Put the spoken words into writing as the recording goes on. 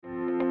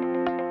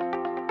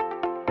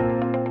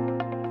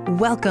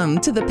Welcome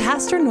to the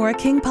Pastor Nora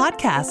King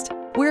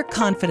podcast. We're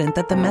confident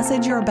that the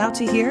message you're about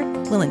to hear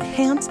will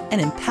enhance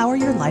and empower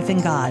your life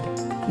in God.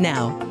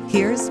 Now,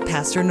 here's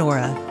Pastor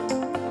Nora.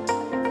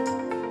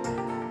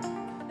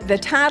 The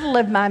title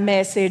of my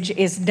message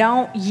is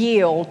Don't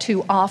Yield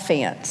to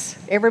Offense.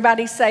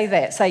 Everybody say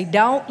that. Say,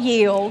 don't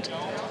yield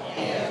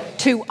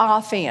to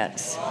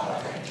offense.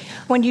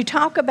 When you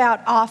talk about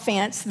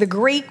offense, the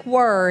Greek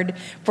word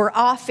for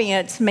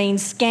offense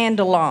means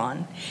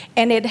scandalon,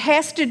 and it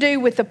has to do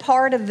with the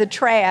part of the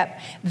trap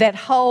that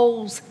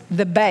holds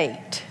the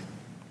bait.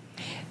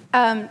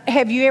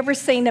 Have you ever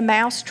seen a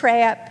mouse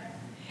trap?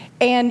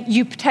 And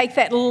you take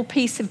that little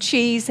piece of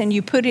cheese and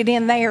you put it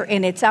in there,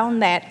 and it's on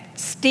that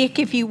stick,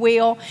 if you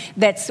will.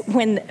 That's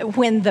when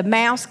the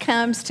mouse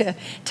comes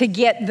to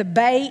get the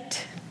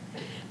bait,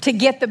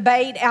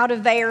 out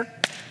of there,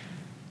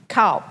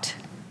 caught,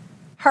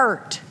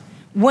 hurt,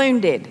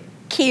 wounded,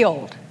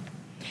 killed.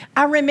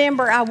 I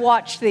remember I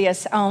watched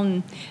this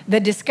on the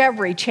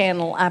Discovery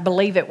Channel, I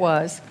believe it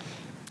was.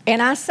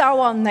 And I saw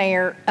on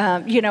there,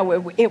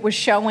 it was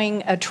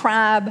showing a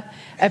tribe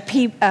of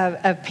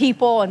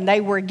people, and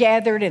they were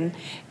gathered,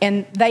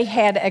 and they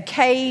had a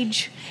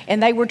cage,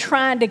 and they were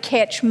trying to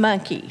catch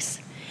monkeys.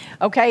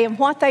 Okay, and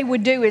what they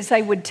would do is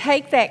they would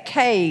take that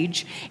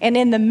cage, and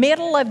in the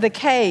middle of the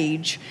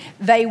cage,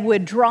 they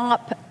would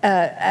drop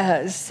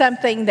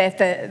something that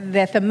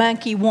the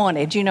monkey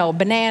wanted, a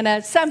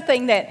banana,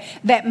 something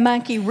that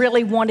monkey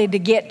really wanted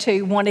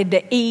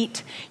to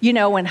eat,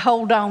 and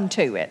hold on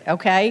to it,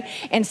 okay?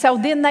 And so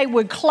then they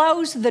would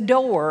close the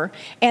door,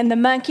 and the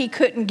monkey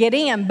couldn't get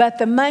in, but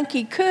the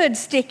monkey could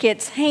stick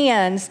its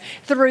hands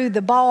through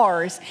the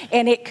bars,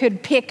 and it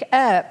could pick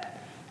up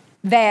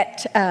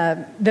that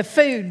the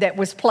food that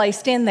was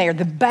placed in there,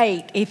 the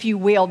bait, if you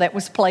will, that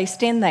was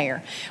placed in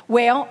there.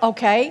 Well,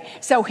 okay,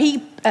 so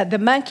the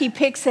monkey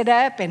picks it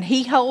up and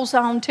he holds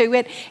on to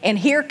it, and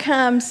here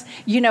comes,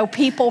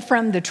 people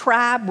from the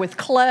tribe with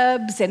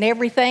clubs and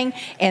everything,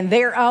 and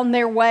they're on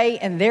their way,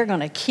 and they're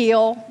going to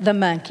kill the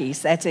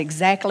monkeys. That's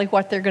exactly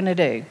what they're going to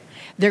do.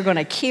 They're going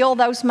to kill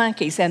those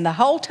monkeys. And the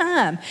whole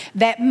time,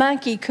 that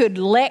monkey could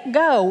let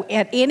go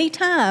at any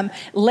time,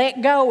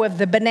 let go of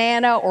the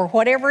banana or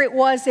whatever it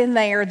was in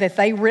there that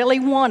they really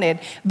wanted,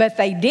 but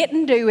they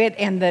didn't do it.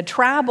 And the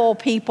tribal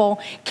people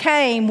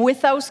came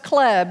with those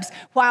clubs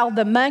while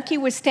the monkey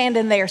was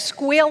standing there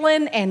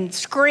squealing and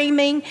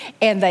screaming,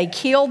 and they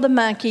killed the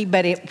monkey,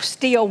 but it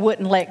still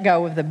wouldn't let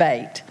go of the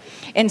bait.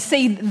 And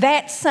see,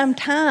 that's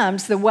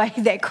sometimes the way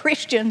that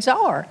Christians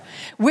are.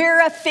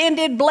 We're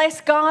offended,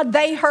 bless God,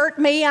 they hurt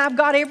me, I've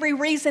got every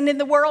reason in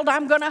the world,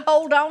 I'm going to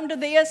hold on to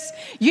this.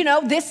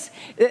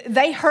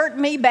 They hurt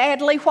me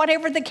badly,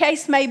 whatever the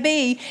case may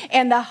be.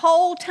 And the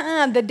whole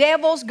time, the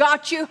devil's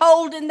got you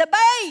holding the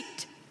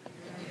bait.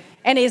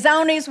 And he's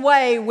on his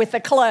way with a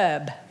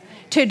club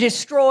to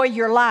destroy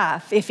your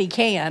life if he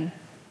can.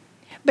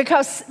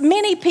 Because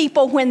many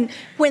people, when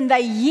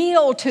they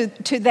yield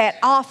to that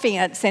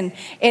offense and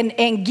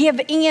give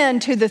in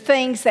to the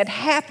things that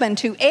happen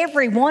to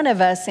every one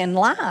of us in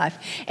life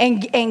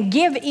and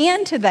give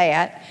in to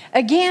that,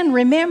 again,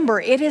 remember,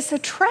 it is a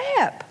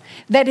trap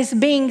that is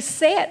being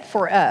set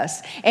for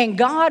us. And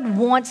God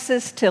wants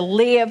us to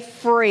live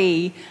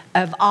free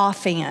of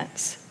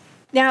offense.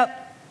 Now,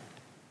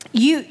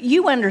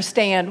 you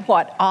understand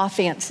what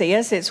offense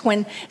is. It's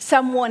when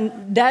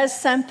someone does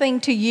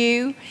something to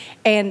you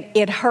and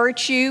it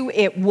hurts you,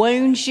 it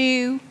wounds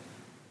you,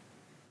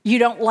 you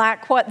don't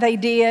like what they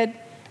did.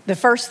 The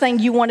first thing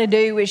you want to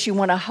do is you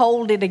want to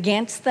hold it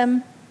against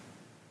them.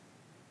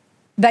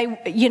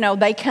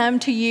 They come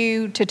to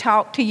you to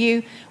talk to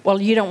you. Well,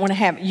 you don't want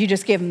to you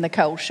just give them the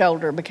cold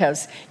shoulder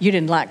because you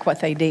didn't like what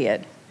they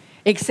did.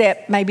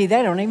 Except maybe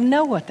they don't even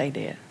know what they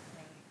did.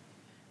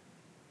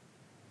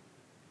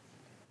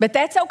 But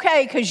that's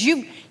okay, because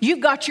you've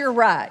got your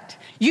right.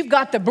 You've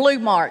got the blue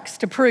marks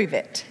to prove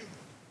it.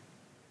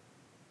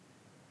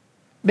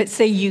 But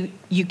see,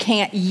 you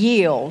can't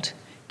yield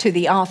to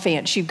the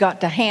offense. You've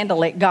got to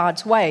handle it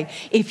God's way.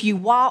 If you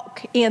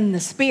walk in the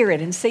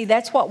Spirit, and see,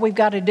 that's what we've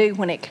got to do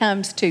when it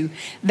comes to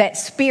that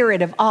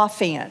spirit of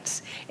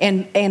offense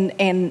and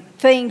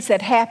things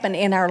that happen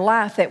in our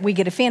life that we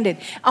get offended.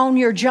 On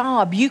your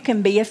job, you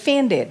can be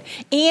offended.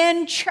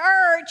 In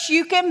church,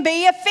 you can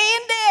be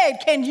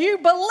offended. Can you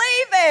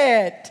believe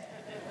it?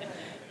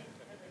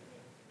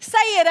 Say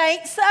it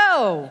ain't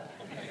so.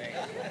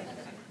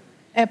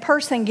 A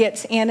person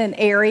gets in an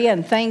area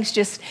and things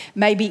just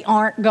maybe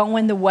aren't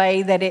going the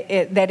way that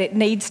it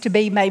needs to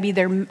be. Maybe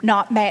they're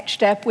not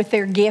matched up with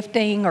their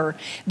gifting, or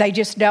they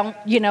just don't,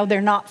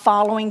 they're not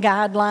following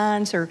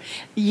guidelines, or,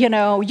 you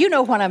know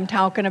what I'm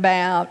talking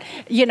about.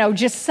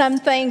 Just some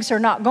things are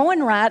not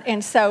going right.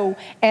 And so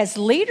as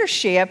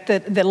leadership,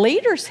 the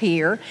leaders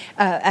here,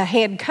 a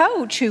head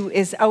coach who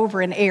is over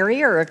an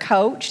area or a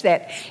coach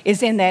that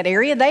is in that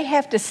area, they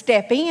have to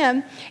step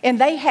in and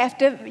they have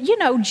to,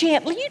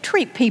 gently, you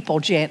treat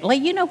people gently.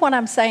 You know what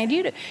I'm saying?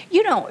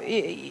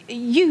 You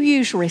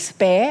use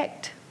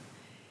respect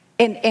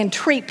and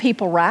treat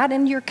people right,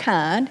 and you're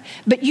kind,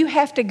 but you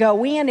have to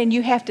go in and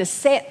you have to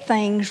set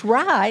things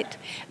right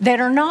that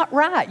are not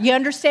right. You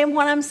understand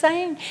what I'm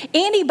saying?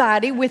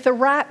 Anybody with a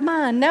right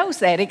mind knows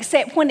that,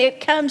 except when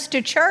it comes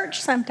to church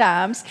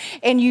sometimes,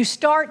 and you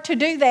start to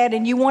do that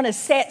and you want to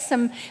set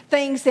some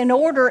things in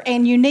order,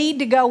 and you need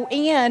to go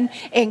in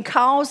and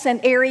cause an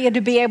area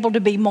to be able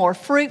to be more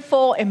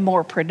fruitful and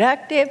more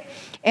productive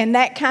and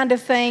that kind of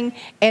thing.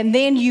 And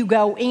then you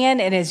go in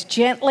and as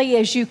gently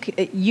as you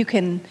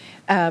can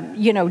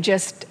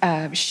just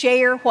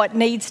share what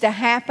needs to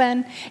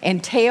happen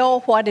and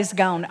tell what has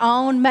gone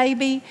on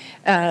maybe.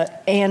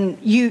 And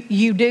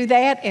you do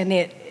that,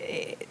 and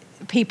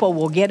people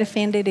will get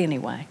offended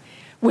anyway.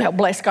 Well,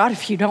 bless God,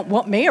 if you don't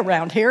want me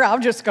around here, I'll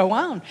just go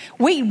on.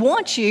 We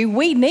want you,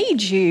 we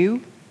need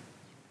you,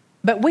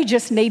 but we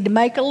just need to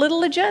make a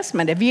little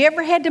adjustment. Have you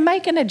ever had to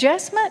make an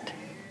adjustment?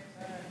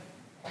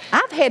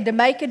 I've had to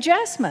make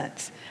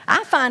adjustments.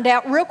 I find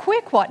out real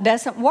quick what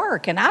doesn't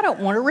work, and I don't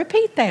want to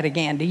repeat that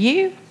again. Do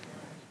you?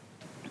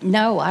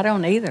 No, I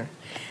don't either.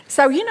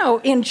 So,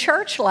 in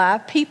church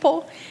life,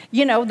 people,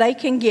 they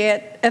can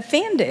get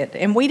offended,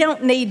 and we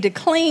don't need to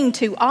cling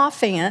to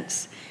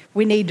offense.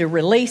 We need to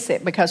release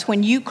it, because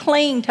when you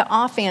cling to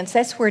offense,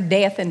 that's where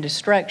death and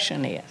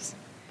destruction is,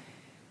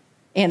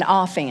 in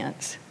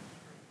offense.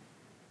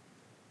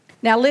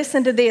 Now,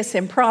 listen to this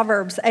in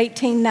Proverbs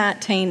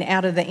 18:19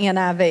 out of the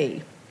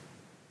NIV.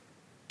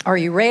 Are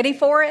you ready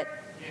for it?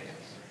 Yes.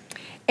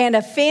 An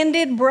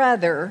offended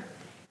brother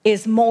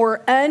is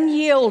more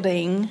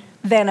unyielding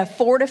than a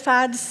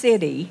fortified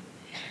city,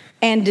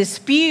 and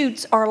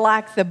disputes are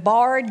like the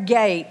barred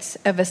gates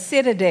of a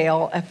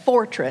citadel, a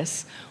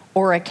fortress,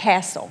 or a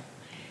castle.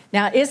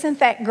 Now, isn't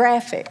that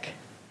graphic?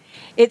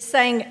 It's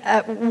saying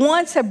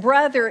once a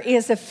brother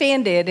is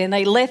offended and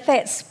they let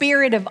that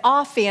spirit of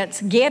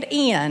offense get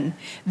in,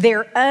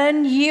 they're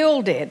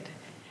unyielded.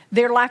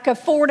 They're like a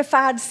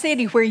fortified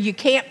city where you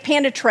can't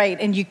penetrate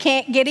and you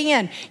can't get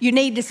in. You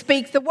need to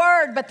speak the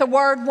word, but the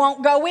word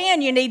won't go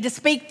in. You need to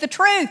speak the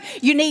truth.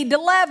 You need to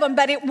love them,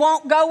 but it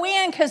won't go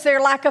in because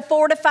they're like a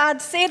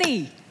fortified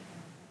city.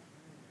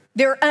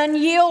 They're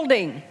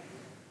unyielding.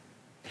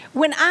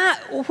 When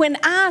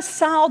I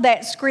saw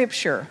that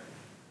scripture,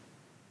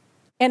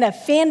 an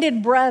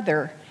offended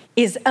brother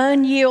is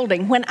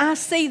unyielding. When I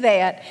see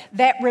that,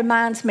 that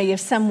reminds me of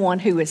someone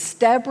who is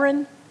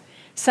stubborn,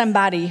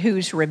 somebody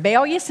who's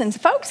rebellious. And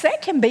folks,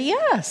 that can be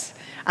us.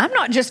 I'm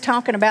not just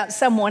talking about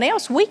someone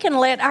else. We can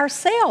let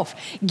ourselves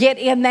get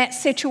in that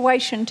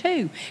situation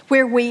too,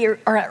 where we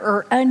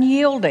are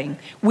unyielding.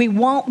 We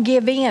won't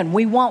give in.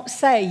 We won't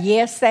say,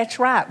 yes, that's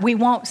right. We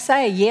won't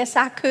say, yes,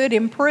 I could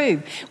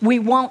improve. We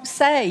won't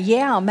say,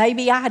 yeah,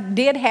 maybe I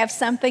did have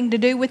something to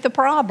do with the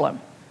problem.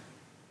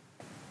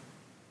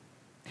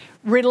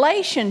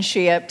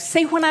 Relationships,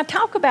 see, when I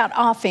talk about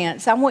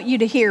offense, I want you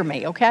to hear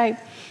me, okay?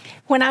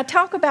 When I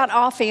talk about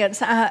offense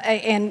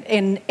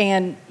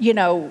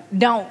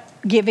don't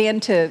give in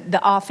to the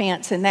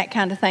offense and that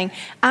kind of thing,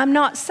 I'm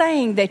not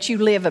saying that you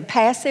live a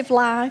passive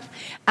life.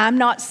 I'm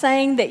not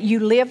saying that you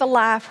live a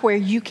life where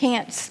you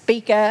can't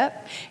speak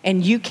up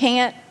and you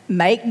can't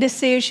make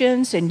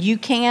decisions and you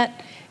can't,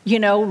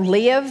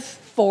 live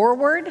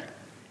forward.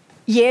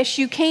 Yes,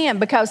 you can,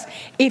 because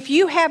if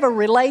you have a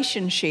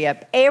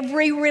relationship,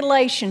 every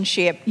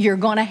relationship, you're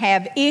going to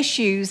have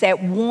issues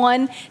at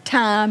one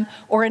time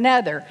or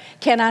another.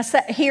 Can I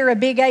hear a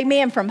big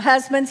amen from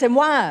husbands and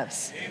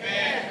wives?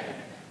 Amen.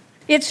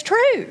 It's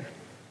true.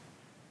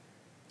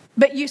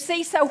 But you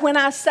see, so when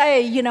I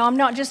say, I'm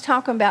not just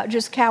talking about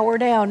just cower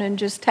down and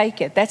just take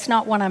it. That's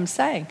not what I'm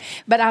saying.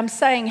 But I'm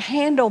saying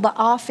handle the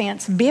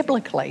offense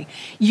biblically.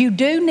 You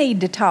do need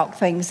to talk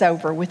things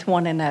over with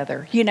one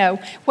another,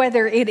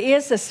 whether it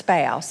is a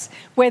spouse,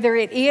 whether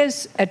it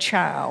is a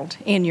child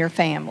in your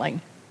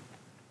family,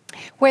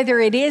 whether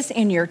it is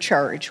in your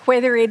church,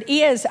 whether it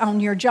is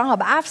on your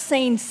job. I've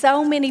seen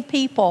so many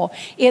people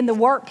in the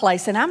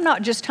workplace, and I'm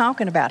not just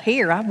talking about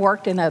here. I've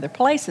worked in other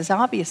places,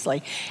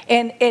 obviously.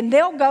 And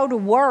they'll go to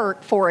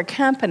work for a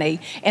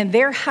company, and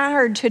they're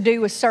hired to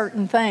do a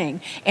certain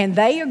thing. And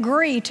they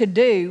agree to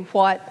do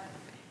what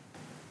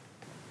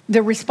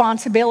the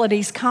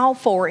responsibilities call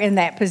for in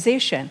that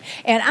position.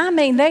 And I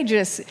mean, they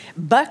just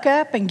buck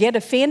up and get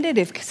offended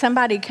if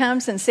somebody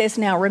comes and says,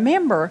 now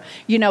remember,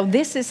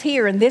 this is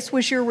here and this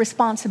was your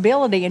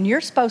responsibility and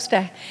you're supposed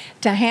to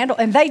handle.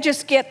 And they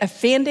just get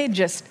offended.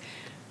 Just,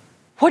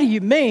 what do you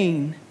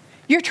mean?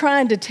 You're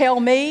trying to tell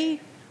me?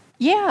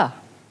 Yeah,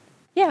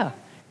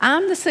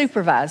 I'm the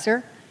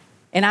supervisor.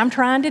 And I'm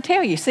trying to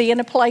tell you, see, in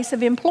a place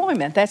of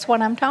employment, that's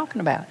what I'm talking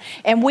about.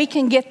 And we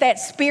can get that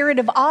spirit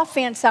of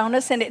offense on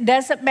us, and it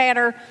doesn't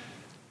matter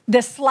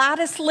the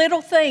slightest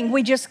little thing.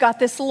 We just got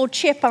this little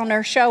chip on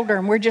our shoulder,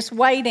 and we're just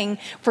waiting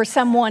for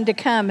someone to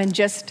come and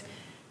just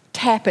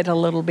tap it a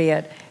little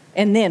bit.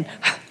 And then,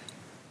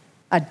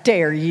 I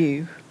dare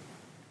you.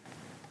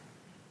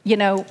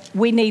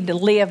 We need to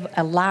live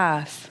a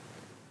life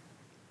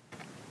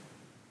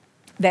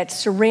that's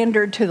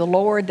surrendered to the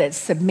Lord, that's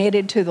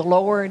submitted to the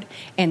Lord,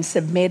 and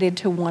submitted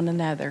to one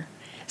another.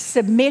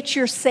 Submit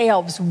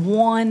yourselves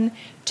one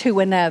to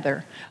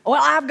another.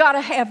 Well, I've got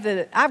to have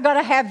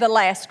the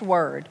last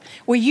word.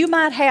 Well, you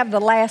might have the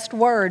last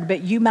word,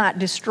 but you might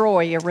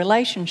destroy a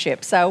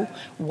relationship. So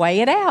weigh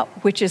it out,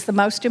 which is the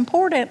most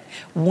important.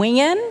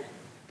 Win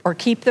or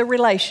keep the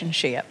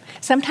relationship.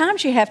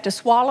 Sometimes you have to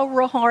swallow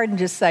real hard and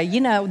just say,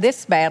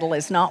 this battle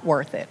is not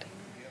worth it.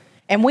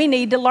 And we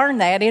need to learn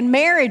that in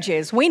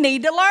marriages. We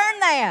need to learn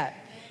that.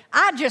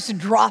 I just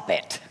drop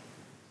it.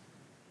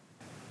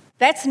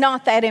 That's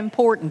not that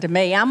important to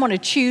me. I'm going to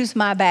choose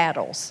my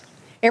battles.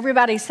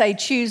 Everybody say,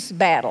 choose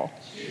battle.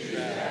 Choose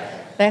battle.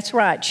 That's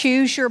right.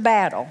 Choose your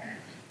battle.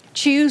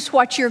 Choose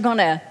what you're going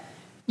to,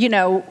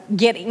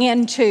 get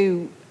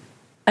into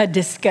a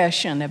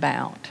discussion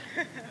about.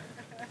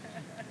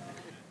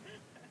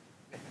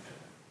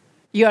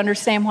 You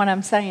understand what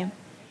I'm saying?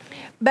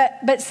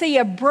 But see,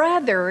 a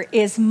brother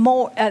is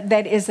more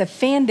that is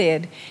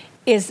offended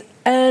is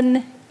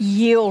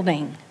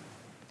unyielding.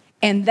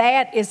 And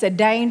that is a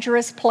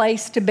dangerous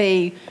place to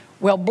be.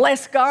 Well,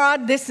 bless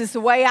God, this is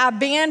the way I've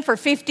been for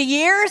 50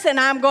 years, and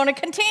I'm going to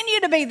continue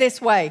to be this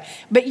way.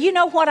 But you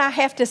know what I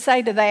have to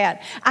say to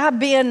that? I've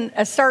been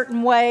a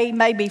certain way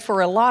maybe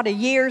for a lot of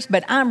years,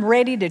 but I'm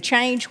ready to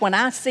change when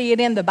I see it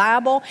in the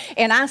Bible,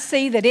 and I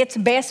see that it's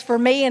best for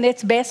me and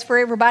it's best for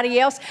everybody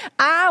else.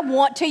 I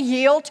want to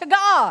yield to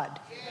God.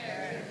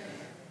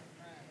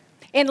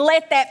 And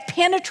let that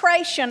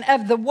penetration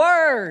of the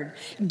Word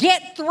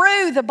get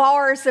through the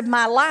bars of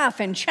my life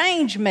and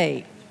change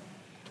me.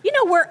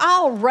 We're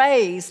all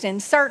raised in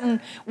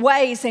certain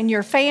ways in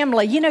your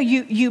family.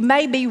 You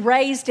may be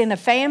raised in a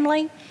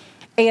family,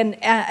 and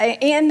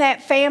in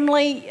that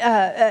family,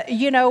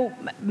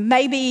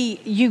 maybe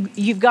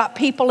you've got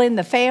people in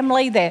the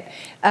family that,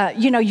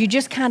 you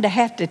just kind of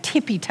have to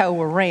tippy-toe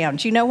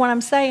around. You know what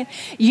I'm saying?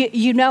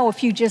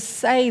 If you just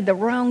say the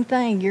wrong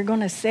thing, you're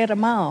going to set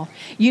them off.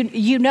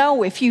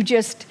 If you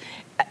just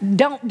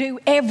don't do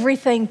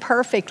everything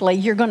perfectly,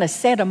 you're going to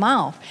set them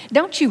off.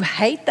 Don't you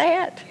hate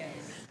that?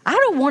 I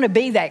don't want to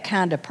be that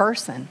kind of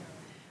person.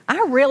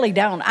 I really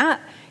don't.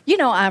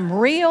 I'm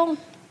real,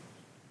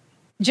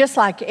 just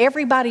like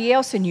everybody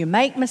else, and you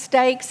make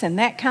mistakes and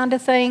that kind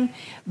of thing.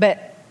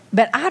 But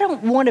I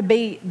don't want to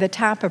be the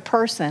type of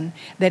person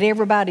that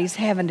everybody's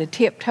having to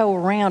tiptoe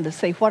around to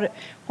see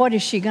what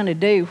is she going to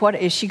do? What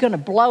is she going to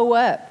blow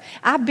up?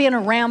 I've been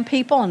around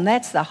people, and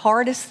that's the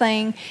hardest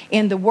thing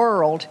in the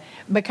world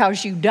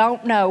because you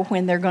don't know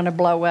when they're going to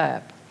blow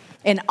up.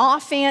 And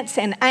offense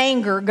and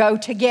anger go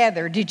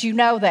together. Did you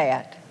know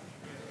that?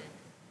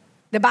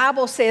 The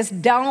Bible says,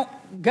 don't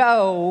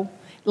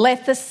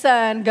let the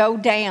sun go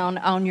down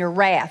on your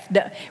wrath.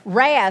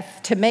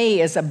 Wrath, to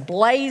me, is a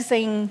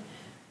blazing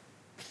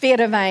fit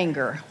of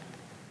anger.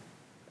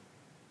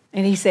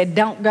 And he said,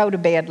 don't go to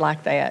bed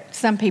like that.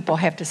 Some people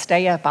have to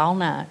stay up all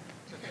night.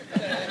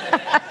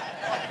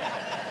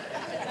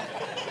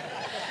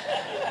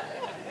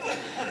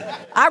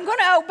 I'm going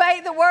to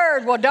obey the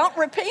word. Well, don't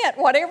repent,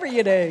 whatever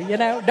you do,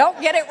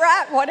 Don't get it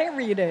right, whatever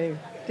you do.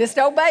 Just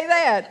obey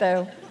that,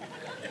 though.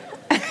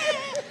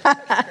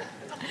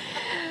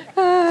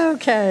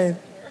 Okay.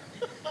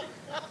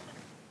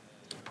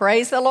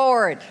 Praise the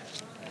Lord.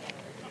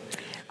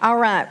 All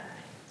right.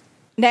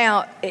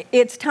 Now,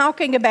 it's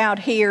talking about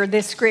here,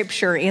 this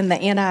scripture in the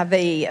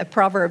NIV,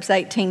 Proverbs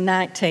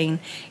 18:19.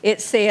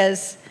 It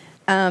says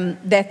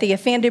that the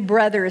offended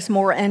brother is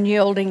more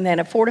unyielding than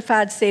a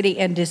fortified city,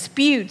 and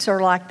disputes are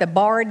like the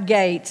barred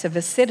gates of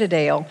a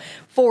citadel,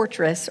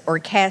 fortress, or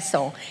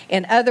castle.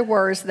 In other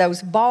words,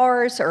 those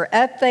bars are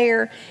up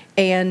there,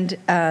 and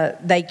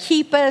they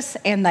keep us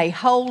and they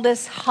hold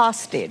us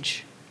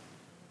hostage.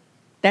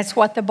 That's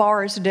what the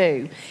bars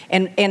do.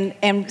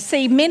 And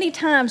see, many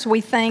times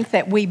we think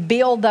that we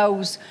build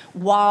those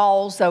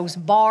walls, those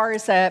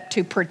bars up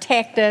to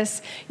protect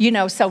us,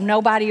 so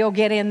nobody will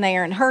get in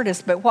there and hurt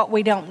us. But what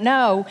we don't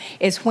know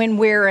is when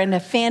we're an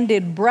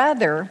offended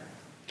brother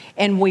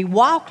and we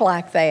walk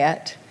like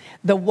that,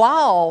 the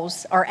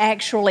walls are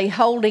actually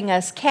holding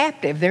us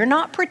captive. They're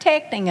not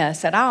protecting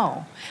us at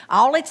all.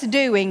 All it's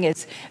doing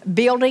is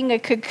building a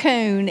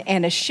cocoon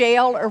and a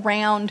shell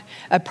around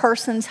a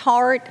person's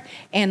heart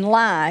and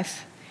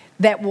life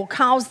that will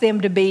cause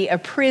them to be a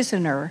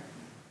prisoner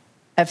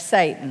of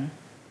Satan.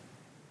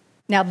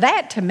 Now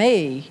that to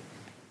me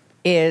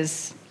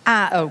is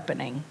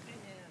eye-opening.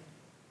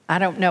 I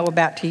don't know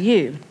about to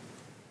you.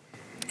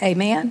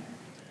 Amen?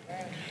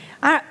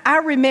 I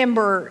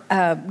remember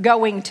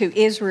going to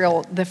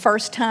Israel the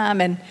first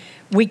time, and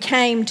we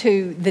came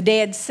to the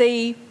Dead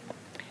Sea,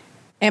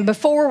 and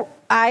before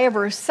I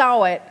ever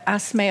saw it, I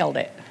smelled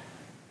it.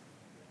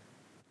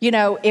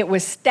 It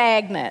was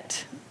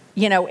stagnant,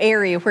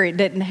 area where it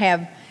didn't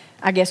have,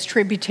 I guess,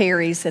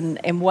 tributaries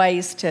and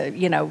ways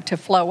to, to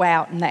flow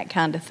out and that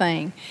kind of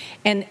thing.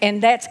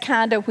 And that's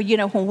kind of,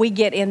 when we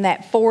get in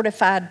that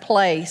fortified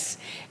place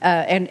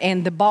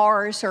and the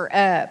bars are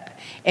up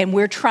and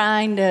we're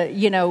trying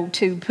to,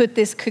 to put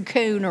this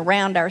cocoon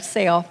around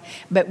ourselves,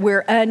 but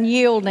we're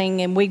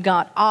unyielding and we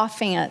got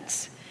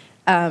offense,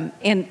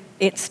 and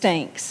it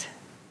stinks.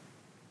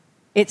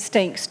 It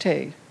stinks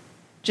too.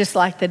 just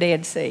like the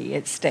Dead Sea.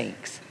 It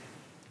stinks.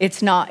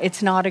 It's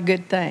not a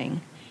good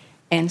thing.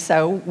 And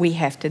so we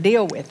have to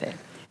deal with it.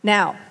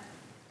 Now,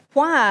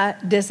 why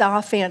does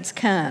offense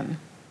come?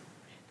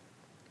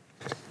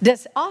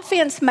 Does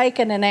offense make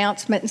an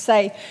announcement and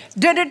say,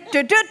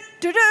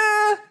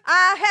 I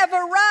have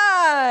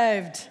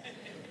arrived.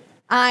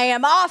 I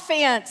am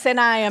offense and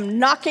I am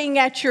knocking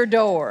at your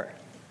door?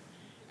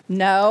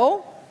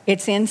 No,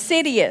 it's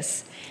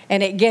insidious.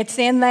 And it gets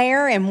in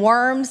there and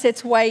worms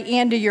its way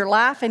into your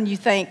life, and you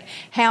think,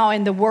 how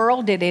in the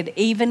world did it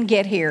even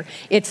get here?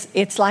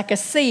 It's like a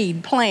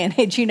seed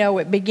planted,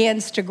 it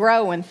begins to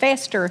grow and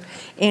fester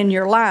in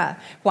your life.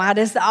 Why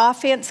does the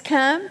offense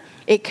come?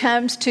 It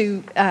comes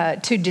to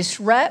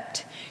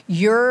disrupt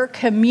your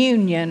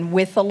communion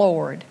with the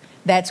Lord.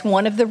 That's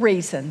one of the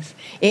reasons.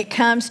 It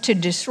comes to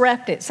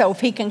disrupt it. So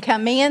if he can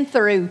come in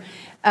through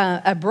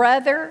a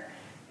brother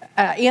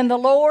in the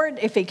Lord,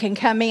 if he can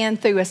come in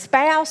through a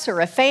spouse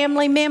or a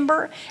family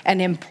member, an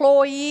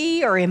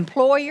employee or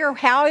employer,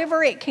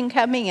 however it can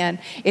come in,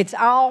 it's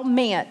all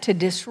meant to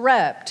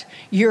disrupt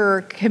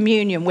your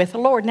communion with the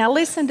Lord. Now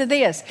listen to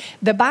this.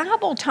 The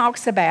Bible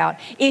talks about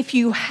if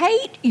you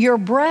hate your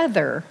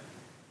brother,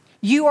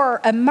 you are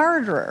a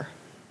murderer.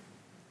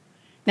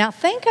 Now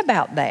think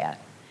about that.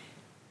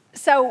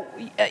 So,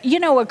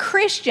 a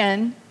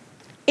Christian,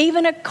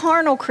 even a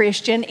carnal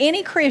Christian,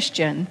 any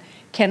Christian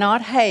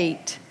cannot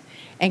hate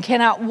and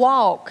cannot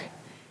walk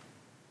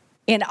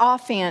in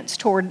offense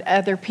toward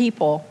other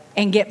people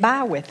and get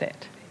by with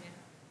it.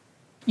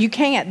 You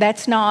can't.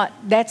 That's not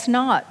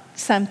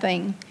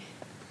something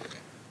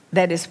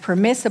that is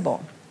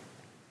permissible.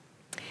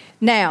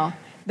 Now,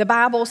 the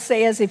Bible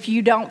says if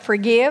you don't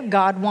forgive,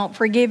 God won't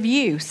forgive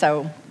you.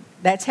 So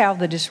that's how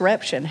the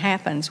disruption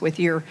happens with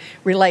your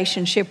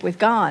relationship with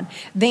God.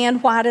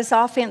 Then why does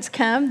offense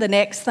come? The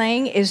next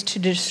thing is to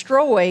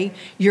destroy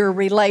your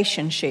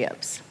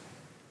relationships.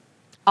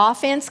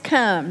 Offense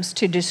comes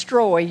to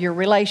destroy your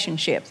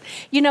relationships.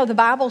 The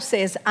Bible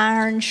says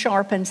iron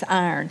sharpens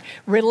iron.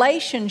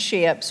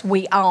 Relationships,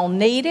 we all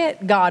need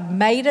it. God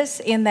made us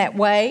in that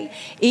way.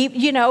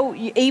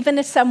 Even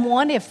if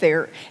someone, if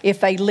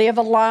they live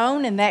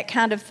alone and that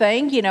kind of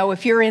thing,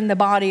 if you're in the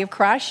body of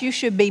Christ, you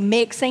should be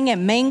mixing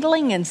and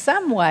mingling in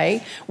some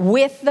way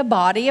with the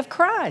body of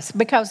Christ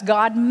because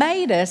God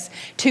made us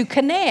to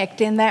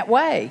connect in that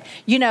way.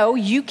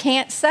 You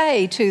can't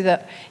say to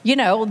the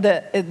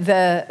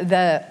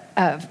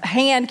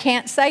hand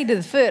can't say to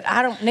the foot,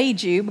 I don't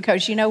need you,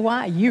 because you know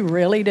why? You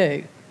really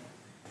do.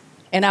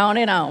 And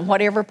on,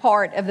 whatever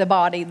part of the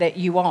body that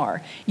you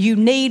are. You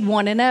need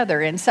one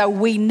another. And so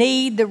we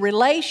need the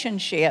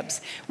relationships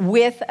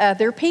with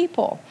other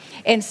people.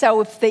 And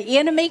so if the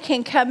enemy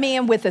can come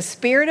in with a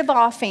spirit of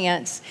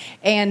offense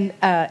and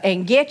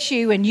get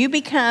you, and you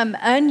become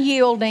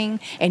unyielding,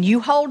 and you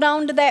hold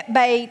on to that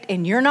bait,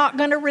 and you're not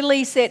going to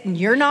release it, and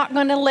you're not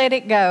going to let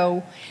it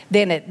go,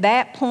 then at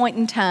that point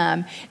in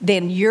time,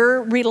 then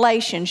your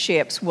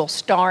relationships will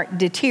start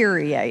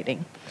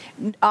deteriorating.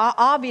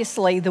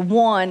 Obviously, the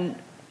one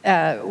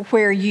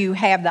where you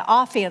have the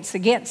offense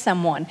against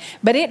someone,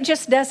 but it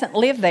just doesn't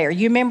live there.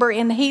 You remember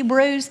in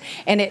Hebrews,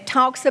 and it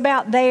talks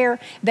about there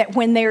that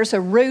when there's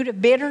a root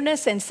of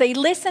bitterness, and see,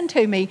 listen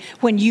to me,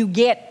 when you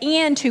get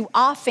into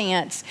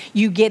offense,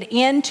 you get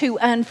into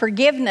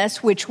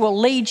unforgiveness, which will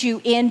lead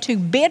you into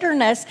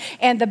bitterness,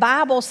 and the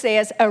Bible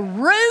says a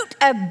root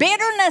of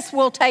bitterness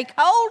will take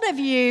hold of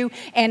you,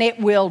 and it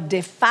will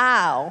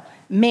defile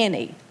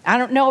many. I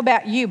don't know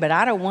about you, but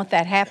I don't want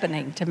that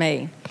happening to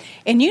me.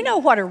 And you know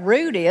what a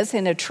root is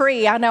in a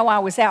tree. I know I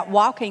was out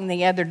walking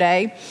the other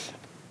day,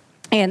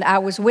 and I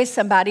was with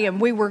somebody, and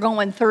we were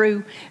going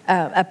through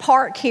a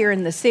park here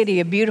in the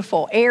city, a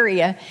beautiful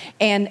area,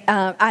 and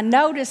I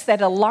noticed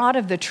that a lot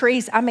of the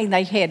trees,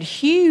 they had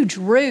huge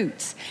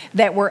roots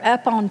that were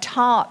up on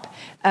top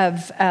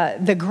of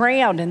the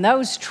ground, and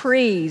those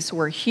trees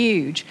were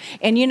huge.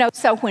 And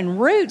so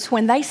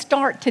when they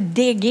start to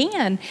dig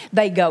in,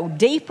 they go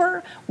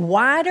deeper,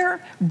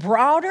 wider,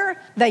 broader,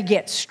 they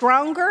get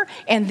stronger,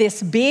 and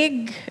this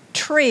big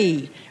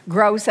tree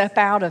grows up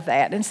out of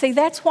that. And see,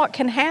 that's what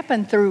can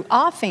happen through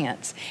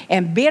offense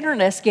and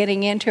bitterness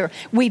getting into it.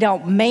 We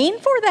don't mean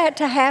for that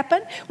to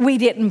happen. We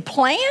didn't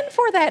plan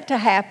for that to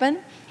happen.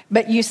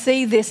 But you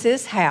see, this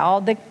is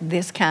how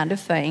this kind of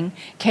thing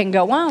can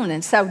go on.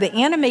 And so the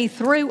enemy,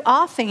 through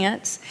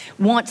offense,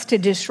 wants to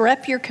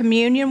disrupt your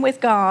communion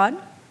with God.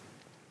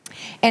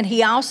 And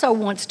he also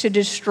wants to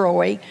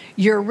destroy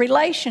your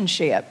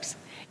relationships.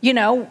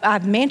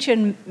 I've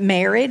mentioned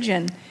marriage,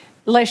 and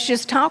let's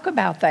just talk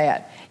about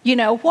that.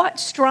 What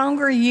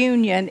stronger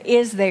union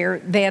is there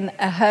than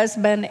a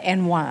husband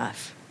and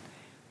wife?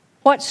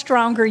 What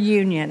stronger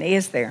union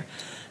is there?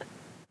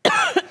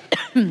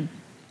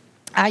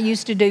 I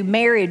used to do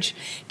marriage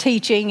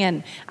teaching,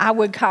 and I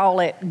would call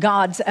it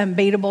God's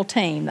unbeatable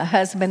team, the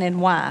husband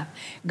and wife,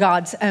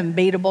 God's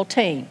unbeatable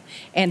team.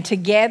 And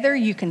together,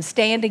 you can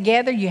stand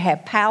together, you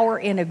have power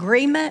in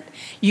agreement,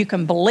 you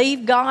can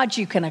believe God,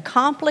 you can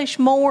accomplish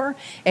more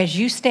as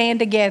you stand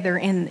together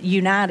and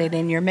united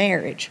in your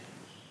marriage.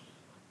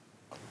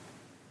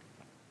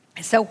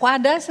 So why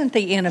doesn't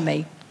the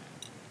enemy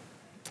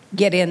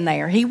get in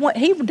there? He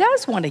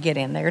does want to get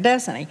in there,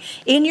 doesn't he?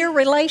 In your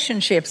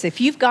relationships, if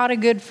you've got a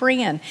good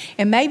friend,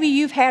 and maybe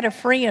you've had a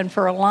friend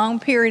for a long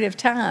period of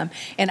time,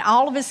 and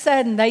all of a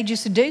sudden they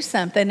just do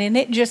something and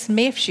it just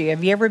miffs you.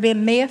 Have you ever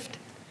been miffed?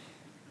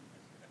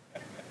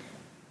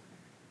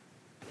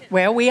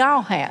 Well, we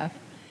all have.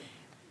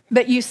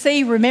 But you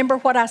see, remember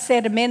what I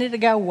said a minute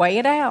ago? Weigh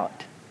it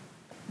out.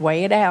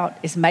 Weigh it out.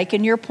 Is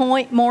making your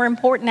point more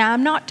important? Now,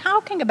 I'm not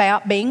talking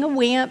about being a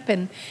wimp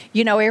and,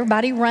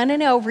 everybody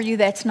running over you.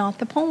 That's not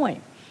the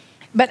point.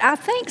 But I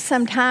think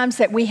sometimes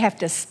that we have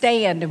to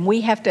stand and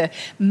we have to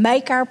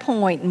make our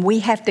point and we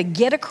have to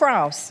get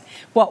across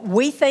what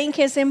we think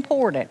is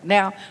important.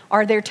 Now,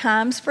 are there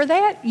times for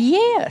that?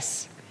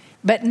 Yes.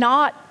 But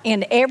not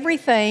in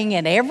everything,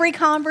 in every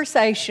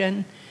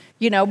conversation.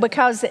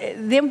 Because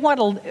then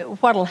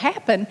what'll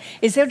happen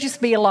is there'll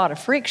just be a lot of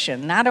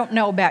friction. And I don't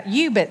know about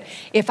you, but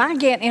if I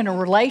get in a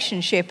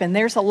relationship and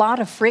there's a lot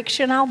of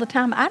friction all the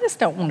time, I just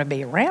don't want to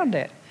be around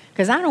it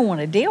because I don't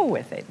want to deal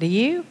with it. Do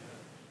you?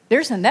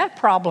 There's enough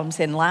problems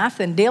in life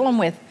than dealing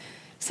with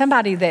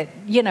somebody that,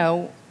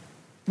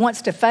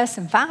 wants to fuss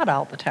and fight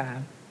all the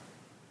time.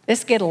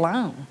 Let's get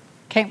along.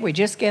 Can't we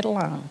just get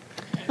along?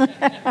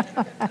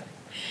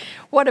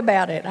 What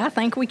about it? I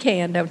think we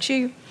can, don't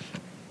you?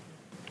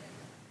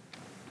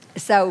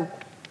 So,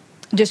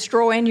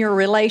 destroying your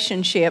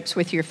relationships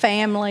with your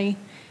family,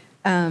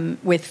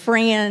 with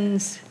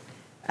friends,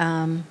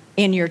 in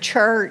your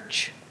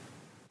church,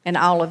 and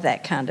all of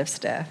that kind of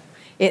stuff.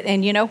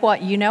 And you know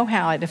what? You know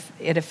how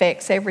it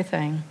affects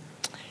everything.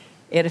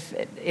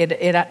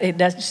 It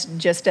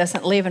just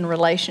doesn't live in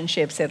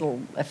relationships.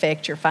 It'll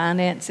affect your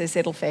finances.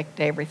 It'll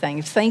affect everything.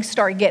 If things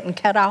start getting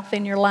cut off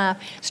in your life,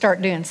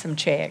 start doing some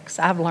checks.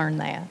 I've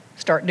learned that.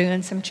 Start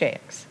doing some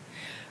checks.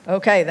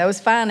 Okay,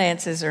 those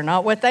finances are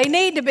not what they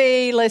need to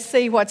be. Let's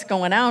see what's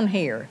going on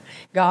here.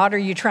 God, are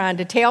you trying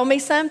to tell me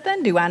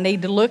something? Do I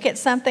need to look at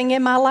something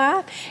in my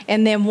life?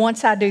 And then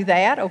once I do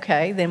that,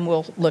 okay, then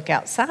we'll look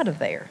outside of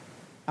there.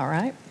 All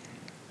right?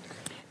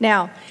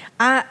 Now,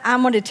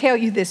 I'm going to tell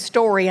you this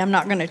story. I'm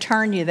not going to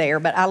turn you there,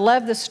 but I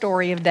love the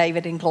story of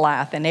David and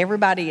Goliath. And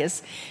everybody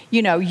is,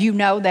 you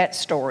know that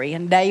story.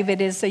 And David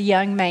is a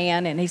young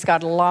man, and he's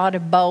got a lot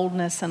of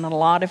boldness and a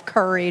lot of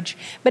courage.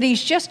 But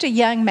he's just a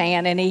young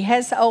man, and he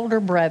has older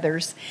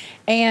brothers.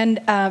 And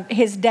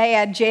his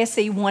dad,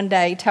 Jesse, one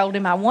day told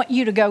him, I want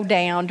you to go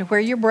down to where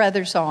your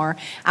brothers are.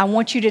 I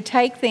want you to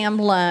take them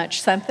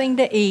lunch, something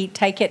to eat,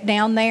 take it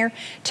down there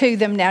to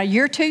them. Now,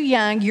 you're too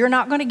young. You're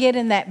not going to get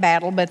in that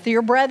battle, but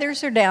your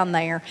brothers are down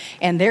there,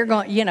 and they're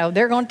going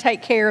to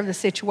take care of the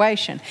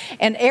situation.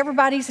 And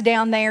everybody's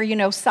down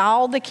there.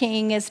 Saul the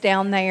king is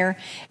down there,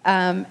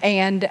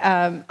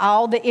 and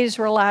all the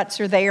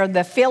Israelites are there.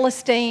 The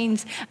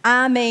Philistines,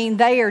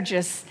 they are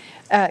just...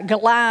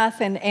 Goliath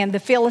and the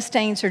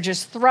Philistines are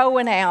just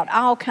throwing out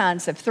all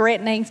kinds of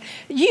threatenings.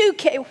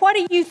 What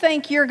do you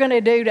think you're going to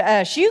do to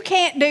us? You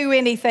can't do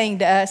anything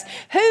to us.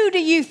 Who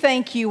do you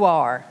think you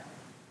are?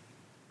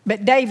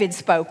 But David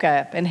spoke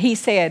up and he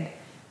said,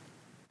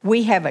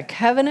 we have a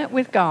covenant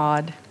with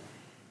God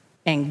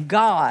and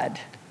God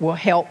will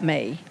help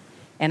me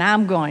and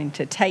I'm going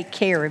to take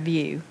care of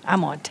you. I'm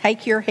going to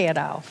take your head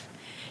off.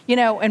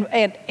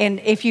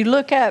 And if you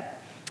look up,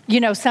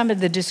 some of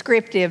the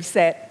descriptives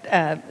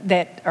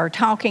that are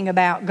talking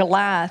about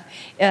Goliath,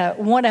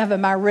 one of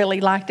them I really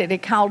liked it.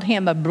 It called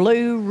him a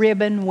blue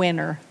ribbon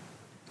winner.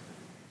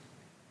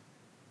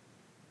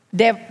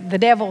 The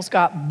devil's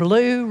got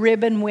blue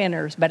ribbon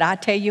winners, but I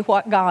tell you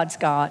what God's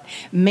got.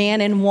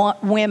 Men and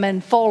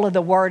women full of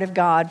the Word of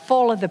God,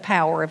 full of the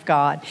power of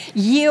God,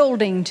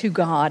 yielding to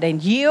God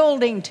and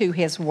yielding to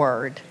His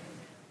Word.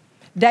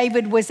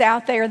 David was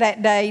out there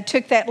that day,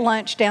 took that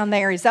lunch down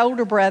there. His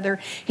older brother,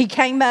 he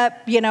came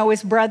up,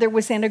 his brother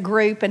was in a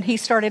group, and he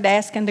started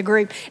asking the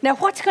group, now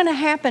what's going to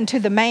happen to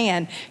the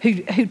man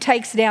who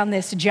takes down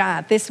this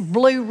giant, this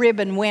blue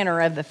ribbon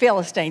winner of the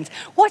Philistines?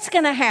 What's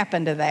going to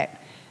happen to that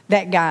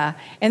guy?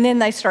 And then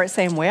they start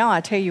saying, well, I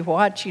tell you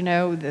what,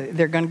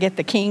 they're going to get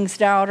the king's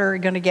daughter,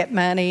 going to get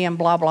money, and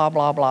blah, blah,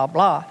 blah, blah,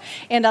 blah.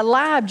 And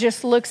Eliab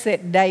just looks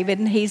at David,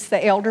 and he's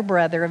the elder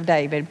brother of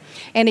David,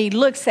 and he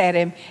looks at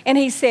him, and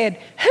he said,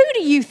 who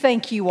do you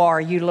think you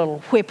are, you little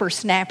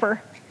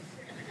whippersnapper?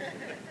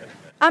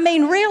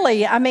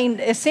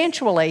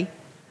 Essentially,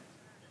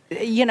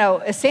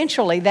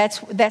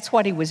 that's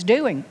what he was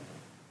doing.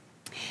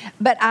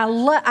 But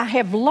I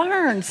have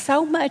learned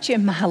so much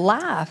in my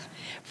life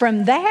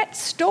from that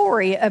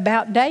story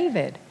about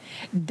David.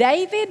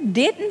 David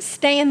didn't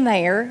stand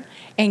there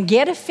and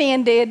get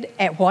offended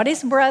at what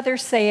his brother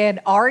said,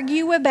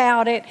 argue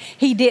about it.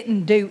 He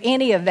didn't do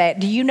any of that.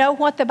 Do you know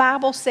what the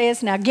Bible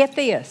says? Now get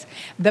this.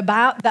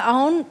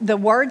 The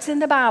words in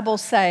the Bible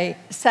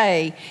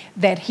say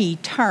that he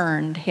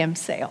turned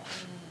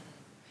himself.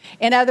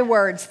 In other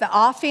words, the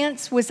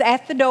offense was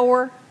at the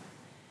door,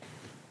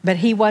 but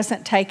he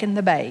wasn't taking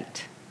the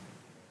bait.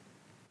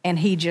 And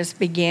he just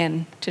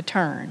began to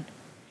turn.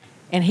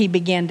 And he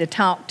began to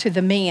talk to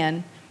the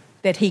men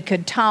that he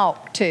could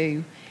talk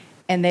to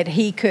and that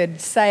he could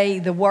say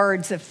the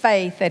words of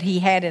faith that he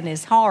had in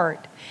his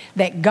heart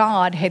that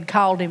God had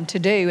called him to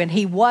do. And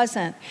he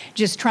wasn't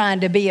just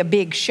trying to be a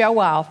big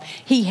show-off.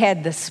 He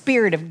had the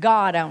Spirit of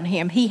God on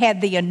him. He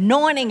had the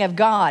anointing of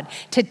God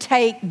to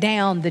take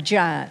down the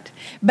giant.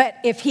 But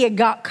if he had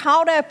got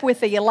caught up with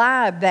the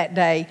Eliab that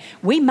day,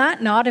 we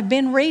might not have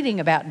been reading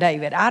about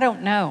David. I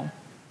don't know.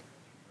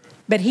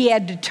 But he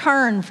had to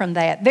turn from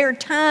that. There are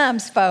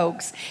times,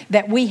 folks,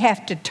 that we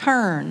have to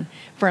turn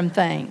from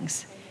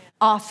things.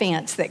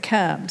 Offense that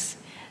comes.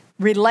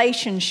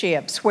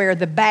 Relationships where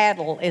the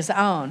battle is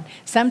on.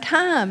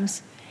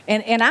 Sometimes,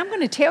 and I'm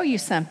going to tell you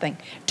something,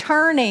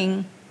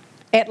 turning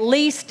at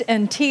least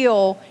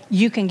until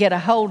you can get a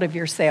hold of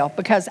yourself,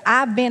 because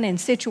I've been in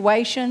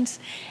situations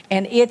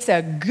and it's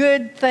a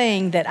good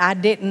thing that I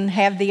didn't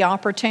have the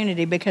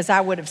opportunity, because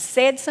I would have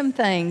said some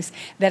things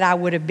that I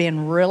would have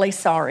been really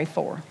sorry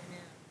for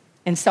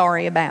and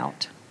sorry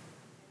about.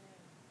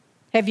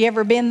 Have you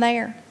ever been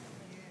there?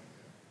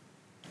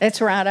 That's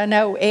right. I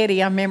know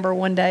Eddie, I remember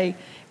one day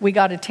we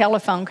got a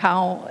telephone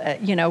call,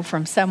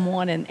 from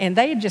someone, and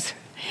they had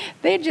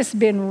just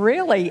been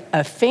really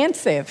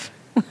offensive.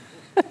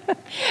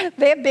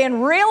 They've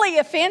been really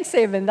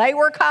offensive, and they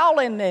were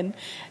calling, and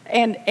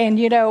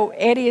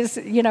Eddie is,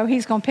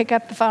 he's going to pick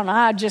up the phone.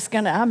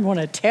 I'm going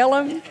to tell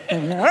him,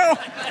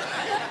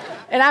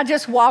 and I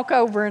just walk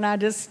over and I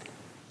just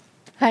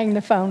hang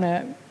the phone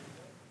up.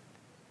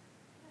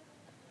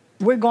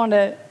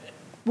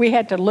 We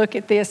had to look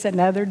at this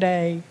another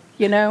day.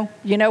 You know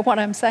what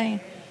I'm saying?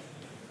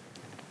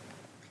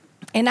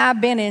 And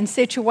I've been in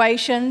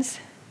situations,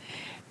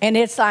 and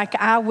it's like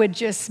I would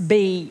just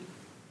be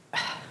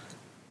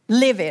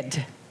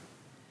livid.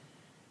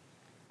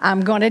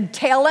 I'm going to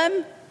tell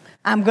him.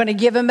 I'm going to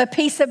give him a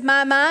piece of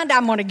my mind.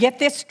 I'm going to get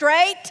this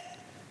straight.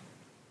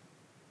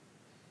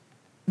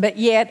 But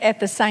yet, at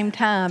the same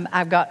time,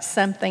 I've got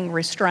something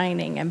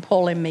restraining and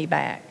pulling me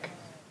back.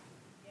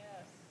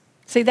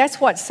 See, that's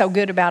what's so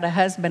good about a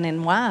husband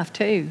and wife,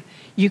 too.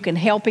 You can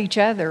help each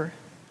other.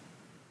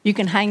 You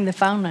can hang the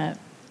phone up.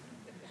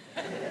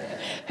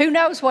 Who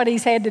knows what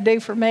he's had to do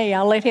for me?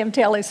 I'll let him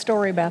tell his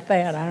story about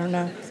that. I don't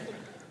know.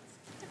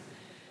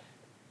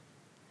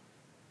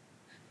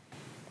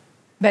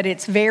 But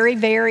it's very,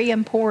 very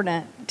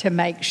important to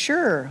make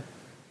sure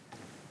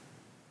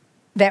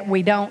that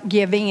we don't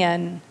give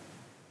in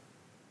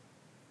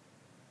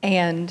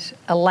and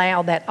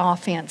allow that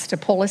offense to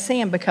pull us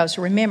in, because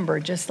remember,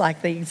 just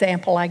like the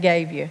example I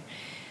gave you,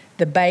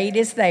 the bait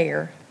is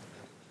there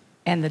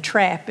and the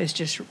trap is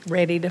just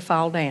ready to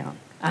fall down.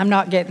 I'm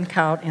not getting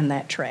caught in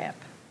that trap.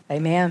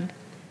 Amen?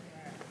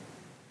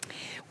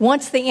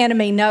 Once the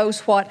enemy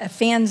knows what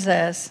offends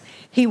us,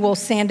 he will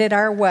send it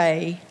our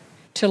way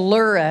to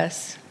lure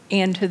us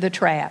into the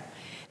trap.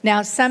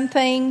 Now, some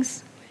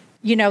things,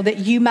 that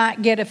you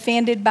might get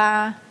offended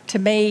by, to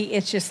me,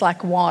 it's just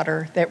like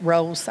water that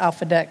rolls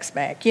off a duck's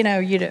back.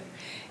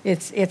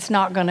 It's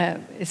not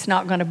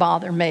gonna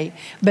bother me.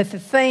 But the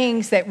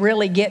things that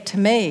really get to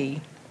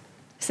me,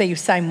 see,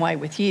 same way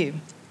with you,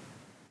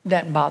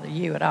 doesn't bother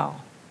you at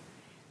all.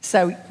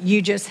 So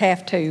you just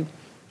have to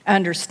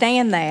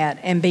understand that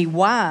and be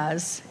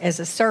wise as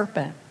a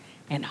serpent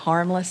and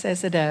harmless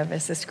as a dove,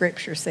 as the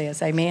scripture says.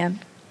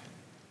 Amen?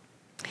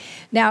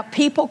 Now,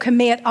 people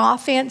commit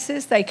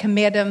offenses. They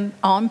commit them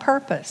on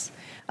purpose.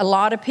 A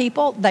lot of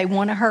people, they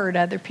want to hurt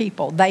other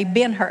people. They've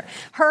been hurt.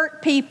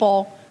 Hurt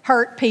people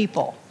hurt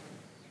people.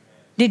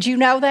 Did you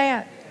know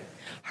that?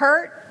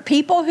 Hurt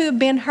people who've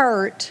been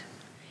hurt.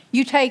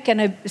 You take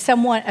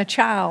a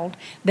child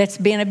that's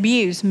been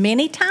abused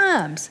many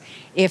times.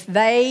 If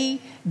they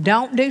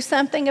don't do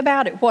something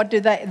about it, what do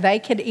they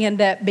could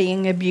end up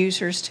being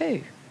abusers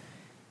too.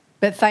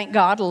 But thank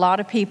God, a lot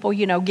of people,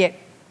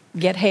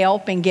 get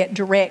help and get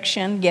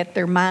direction, get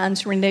their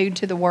minds renewed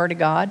to the Word of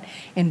God,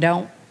 and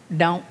don't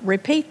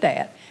repeat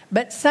that.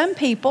 But some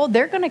people,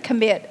 they're going to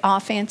commit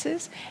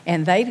offenses,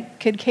 and they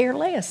could care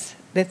less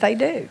that they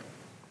do.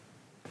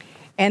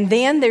 And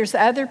then there's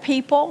other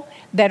people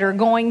that are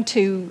going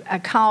to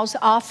cause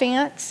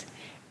offense,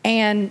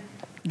 and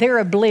they're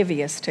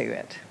oblivious to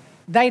it.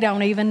 They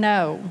don't even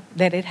know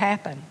that it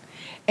happened.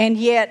 And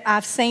yet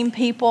I've seen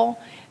people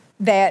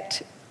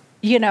that,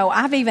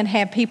 I've even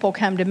had people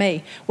come to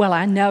me, well,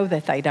 I know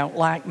that they don't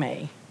like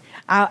me.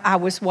 I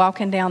was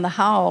walking down the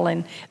hall,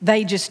 and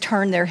they just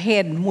turned their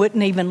head and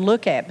wouldn't even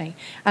look at me.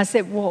 I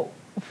said, well,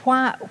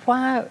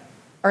 why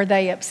are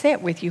they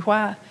upset with you?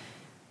 Why?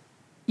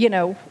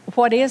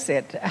 What is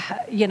it?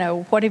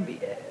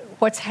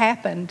 What's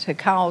happened to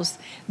cause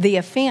the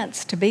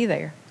offense to be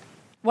there?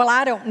 Well,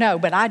 I don't know,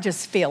 but I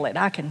just feel it.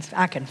 I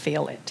can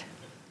feel it.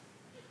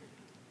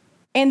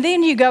 And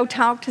then you go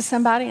talk to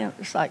somebody, and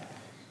it's like,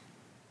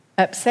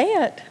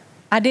 upset.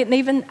 I didn't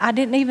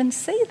even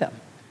see them.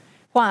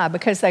 Why?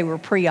 Because they were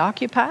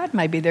preoccupied.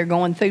 Maybe they're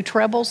going through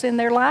troubles in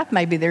their life.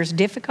 Maybe there's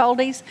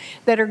difficulties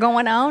that are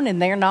going on,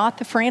 and they're not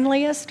the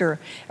friendliest, or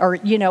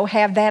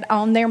have that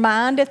on their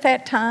mind at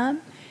that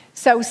time.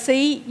 So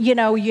see,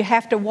 you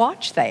have to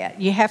watch that.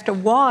 You have to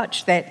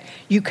watch that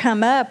you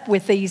come up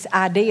with these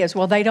ideas.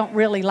 Well, they don't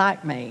really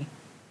like me.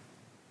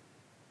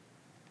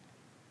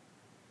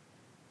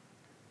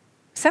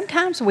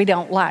 Sometimes we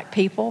don't like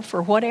people for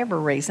whatever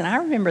reason. I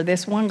remember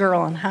this one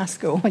girl in high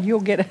school. Eddie will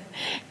get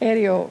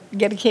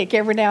a kick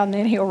every now and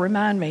then. He'll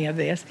remind me of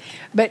this.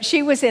 But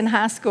she was in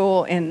high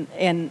school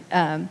and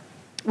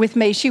with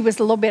me. She was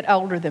a little bit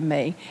older than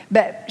me.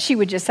 But she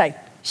would just say,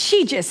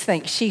 she just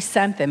thinks she's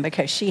something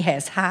because she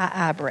has high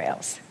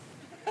eyebrows.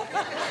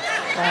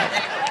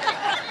 Right?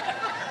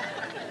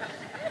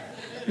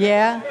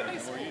 Yeah.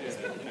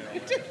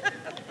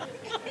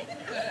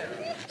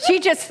 She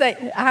just think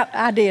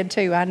I did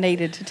too. I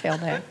needed to tell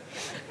that.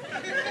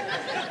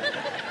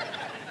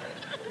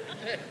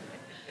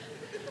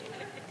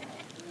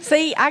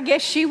 See, I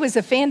guess she was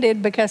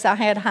offended because I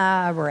had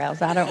high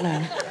eyebrows. I don't know.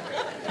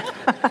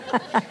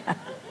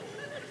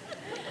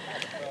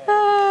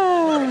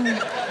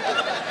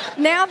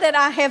 Now that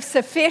I have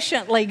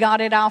sufficiently got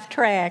it off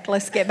track,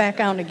 let's get back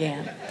on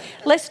again.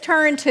 Let's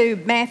turn to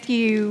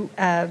Matthew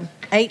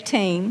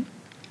 18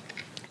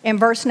 and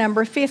verse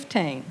number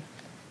 15.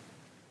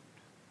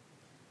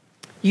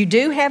 You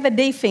do have a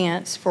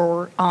defense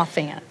for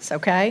offense,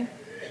 okay?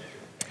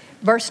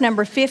 Verse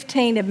number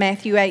 15 of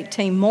Matthew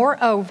 18,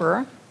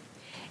 moreover,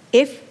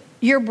 if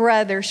your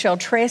brother shall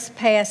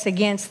trespass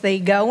against thee,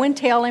 go and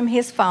tell him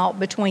his fault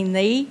between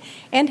thee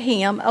and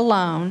him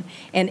alone.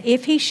 And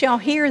if he shall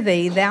hear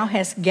thee, thou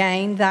hast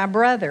gained thy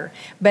brother.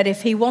 But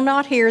if he will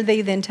not hear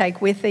thee, then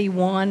take with thee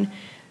one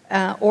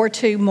or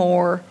two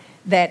more,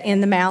 that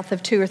in the mouth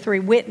of two or three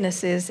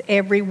witnesses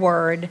every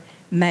word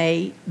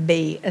may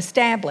be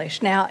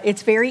established. Now,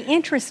 it's very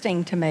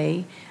interesting to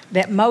me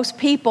that most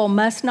people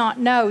must not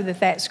know that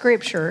that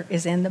scripture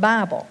is in the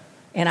Bible.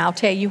 And I'll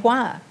tell you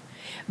why.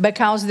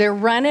 Because they're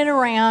running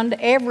around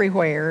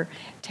everywhere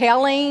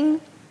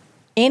telling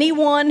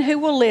anyone who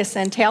will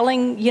listen,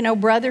 telling,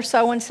 brother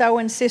so-and-so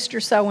and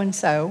sister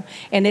so-and-so,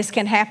 and this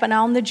can happen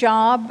on the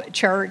job,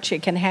 church,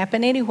 it can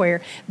happen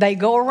anywhere. They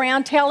go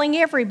around telling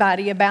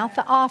everybody about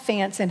the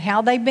offense and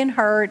how they've been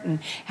hurt and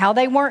how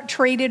they weren't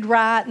treated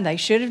right and they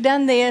should have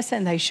done this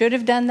and they should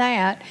have done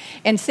that.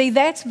 And see,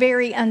 that's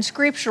very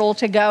unscriptural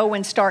to go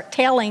and start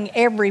telling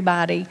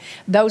everybody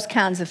those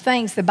kinds of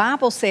things. The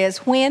Bible says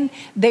when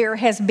there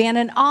has been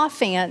an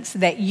offense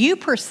that you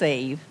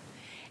perceive,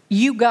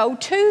 you go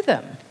to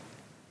them.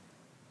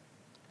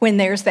 When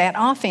there's that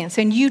offense,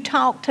 and you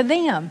talk to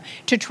them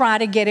to try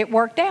to get it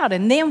worked out.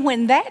 And then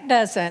when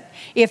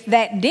if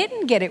that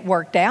didn't get it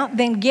worked out,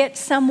 then get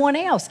someone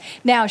else.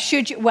 Now,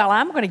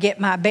 I'm going to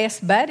get my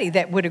best buddy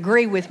that would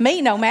agree with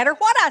me no matter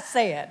what I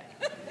said.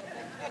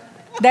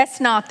 That's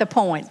not the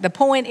point. The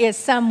point is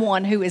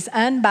someone who is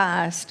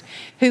unbiased,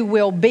 who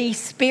will be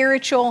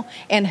spiritual,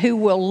 and who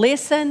will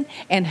listen,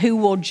 and who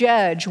will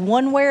judge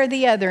one way or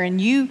the other.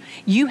 And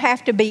you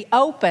have to be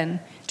open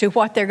to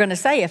what they're going to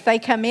say. If they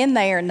come in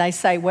there and they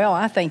say, well,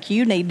 I think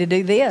you need to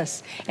do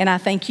this, and I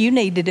think you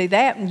need to do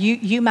that, and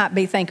you might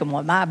be thinking,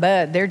 well, my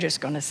bud, they're just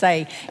going to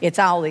say it's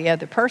all the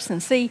other person.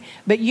 See,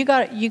 but you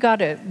got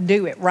to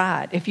do it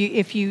right.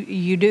 If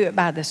you do it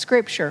by the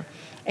scripture,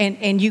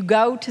 and you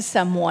go to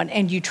someone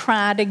and you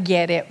try to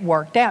get it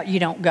worked out. You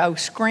don't go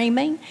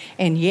screaming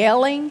and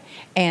yelling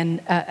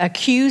and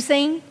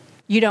accusing.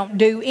 You don't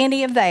do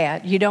any of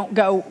that. You don't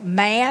go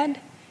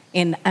mad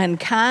in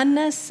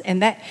unkindness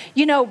and that.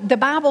 The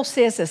Bible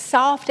says a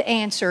soft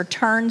answer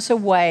turns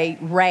away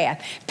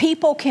wrath.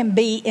 People can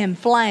be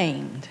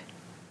inflamed.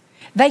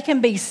 They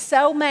can be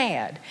so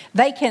mad.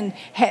 They can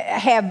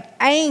have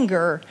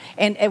anger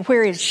and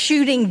where it's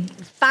shooting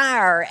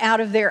fire out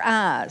of their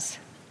eyes,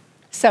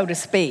 so to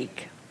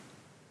speak.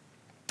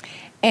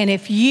 And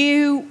if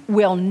you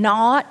will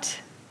not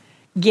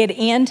get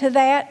into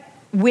that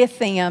with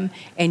them,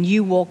 and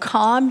you will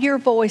calm your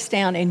voice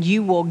down and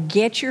you will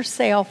get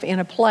yourself in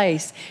a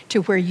place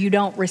to where you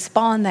don't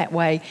respond that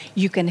way,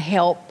 you can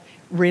help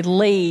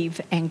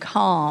relieve and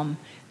calm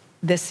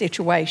the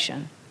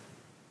situation.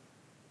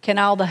 Can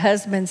all the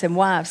husbands and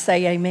wives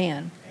say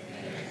amen?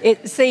 I'm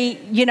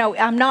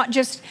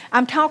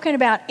talking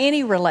about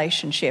any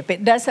relationship.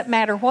 It doesn't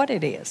matter what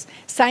it is.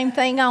 Same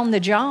thing on the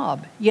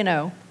job,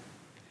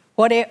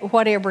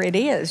 Whatever it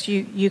is,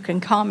 you can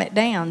calm it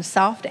down.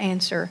 Soft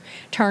answer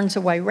turns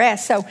away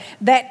wrath. So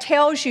that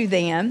tells you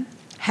then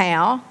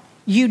how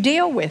you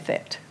deal with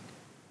it.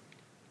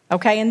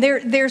 Okay, and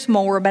there's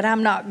more, but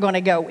I'm not going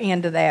to go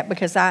into that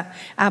because I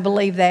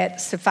believe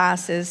that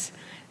suffices,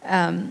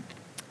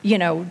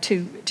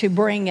 to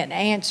bring an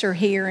answer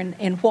here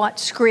and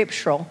what's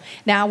scriptural.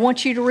 Now, I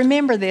want you to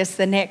remember this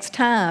the next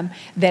time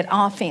that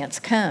offense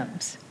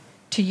comes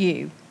to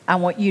you. I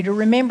want you to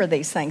remember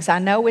these things. I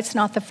know it's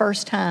not the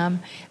first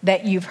time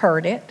that you've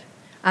heard it.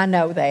 I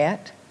know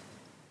that.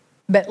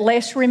 But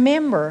let's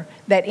remember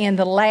that in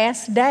the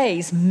last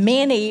days,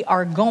 many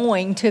are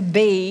going to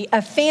be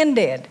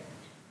offended.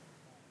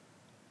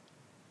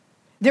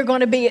 They're going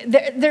to be,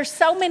 there's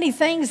so many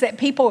things that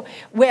people,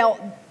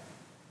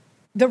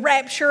 the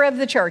rapture of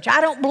the church.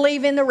 I don't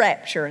believe in the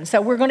rapture, and so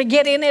we're going to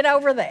get in it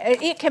over there.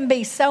 It can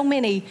be so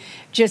many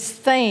just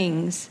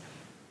things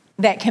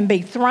that can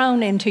be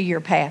thrown into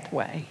your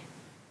pathway.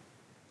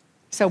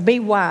 So be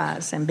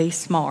wise and be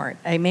smart.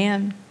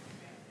 Amen?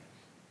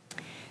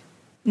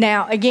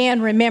 Now,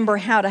 again, remember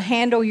how to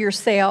handle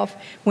yourself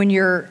when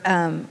you're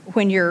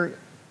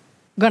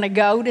going to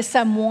go to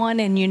someone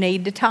and you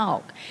need to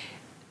talk.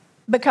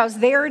 Because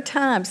there are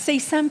times, see,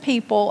 some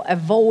people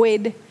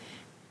avoid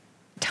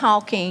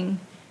talking.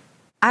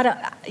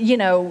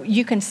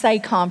 You can say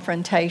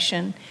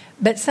confrontation,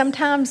 but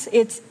sometimes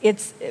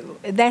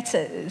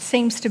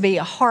seems to be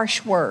a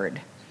harsh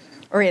word,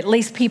 or at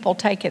least people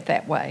take it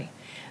that way.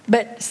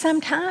 But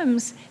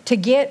sometimes to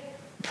get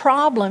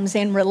problems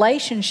in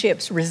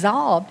relationships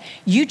resolved,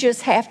 you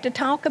just have to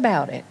talk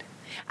about it.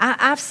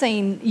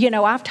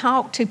 I've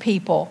talked to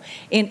people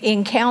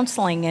in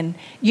counseling, and,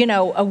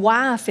 a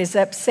wife is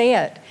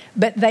upset,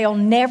 but they'll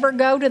never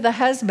go to the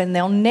husband.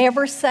 They'll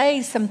never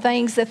say some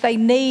things that they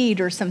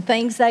need or some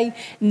things they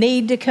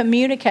need to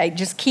communicate.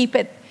 Just keep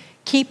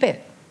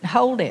it,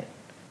 hold it.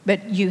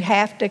 But you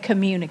have to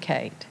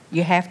communicate.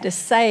 You have to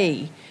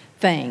say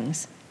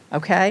things,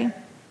 okay?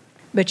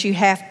 But you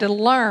have to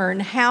learn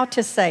how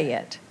to say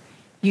it.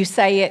 You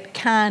say it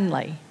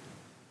kindly.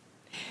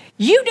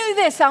 You do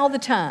this all the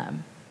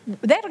time.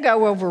 That'll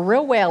go over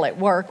real well at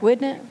work,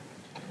 wouldn't it?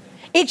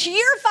 It's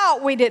your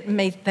fault we didn't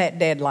meet that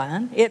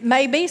deadline. It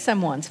may be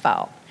someone's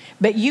fault.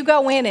 But you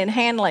go in and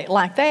handle it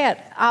like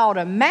that,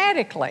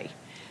 automatically,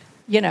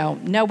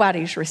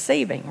 nobody's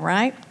receiving,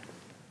 right?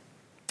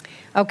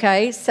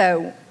 Okay,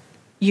 so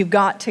you've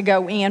got to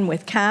go in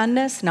with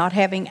kindness, not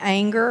having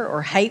anger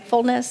or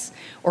hatefulness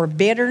or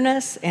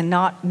bitterness, and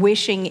not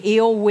wishing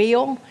ill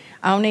will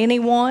on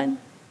anyone.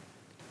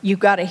 You've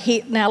got to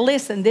hit. Now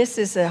listen, this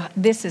is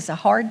a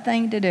hard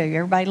thing to do.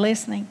 Everybody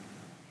listening?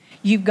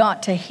 You've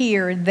got to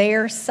hear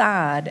their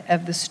side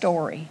of the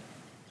story.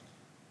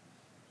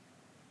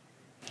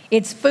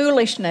 It's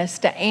foolishness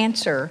to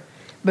answer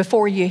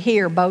before you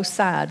hear both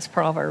sides,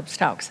 Proverbs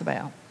talks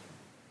about.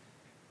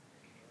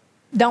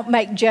 Don't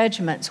make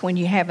judgments when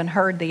you haven't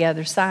heard the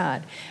other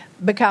side.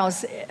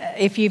 Because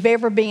if you've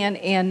ever been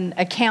in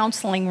a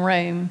counseling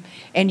room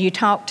and you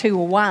talk to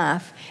a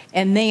wife,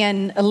 and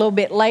then a little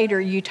bit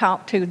later you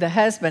talk to the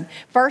husband,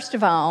 first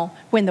of all,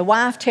 when the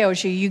wife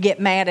tells you, you get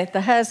mad at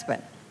the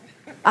husband.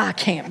 I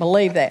can't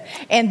believe that.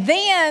 And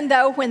then,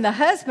 though, when the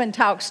husband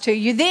talks to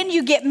you, then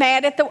you get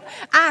mad at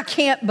I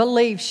can't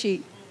believe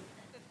she.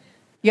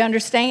 You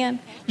understand?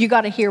 You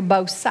got to hear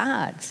both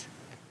sides.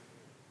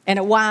 And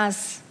a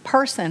wise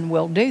person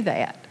will do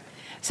that.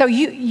 So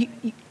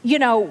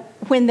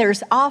when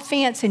there's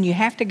offense and you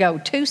have to go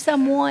to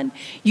someone,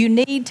 you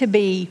need to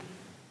be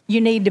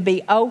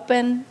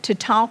open to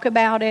talk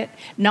about it,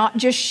 not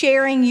just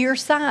sharing your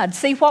side.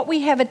 See, what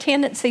we have a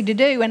tendency to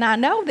do, and I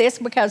know this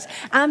because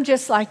I'm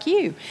just like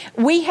you,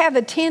 we have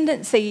a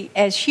tendency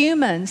as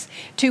humans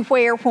to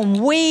where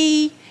when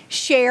we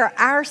share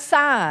our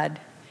side,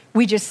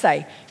 we just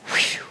say,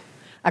 "Whew,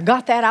 I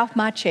got that off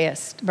my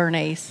chest,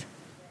 Bernice."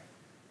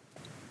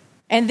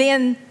 And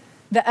then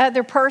the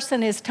other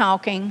person is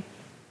talking,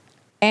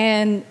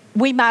 and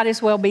we might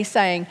as well be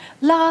saying,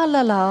 "La,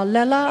 la, la,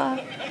 la, la."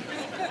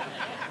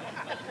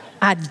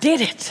 I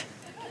did it.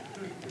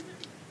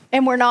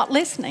 And we're not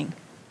listening.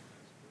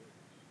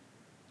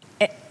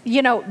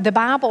 The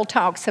Bible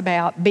talks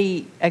about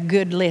be a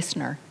good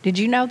listener. Did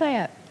you know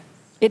that?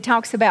 It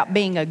talks about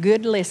being a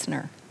good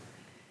listener.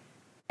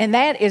 And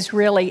that is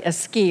really a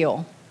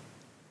skill.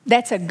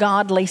 That's a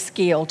godly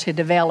skill to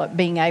develop,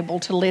 being able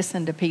to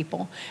listen to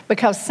people.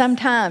 Because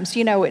sometimes,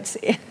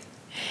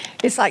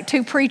 it's like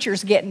two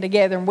preachers getting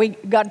together, and we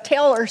got to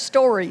tell our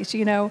stories,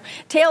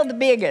 Tell the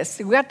biggest.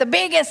 We got the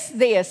biggest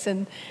this,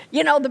 and,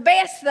 the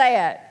best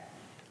that.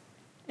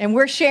 And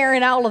we're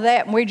sharing all of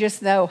that, and we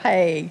just know,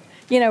 hey,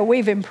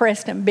 we've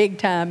impressed them big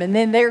time. And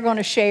then they're going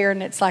to share,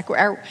 and it's like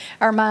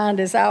our mind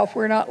is off.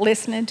 We're not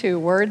listening to a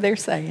word they're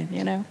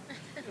saying,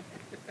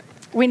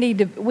 We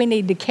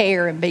need to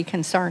care and be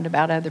concerned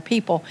about other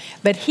people,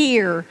 but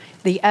hear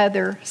the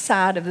other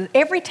side of it.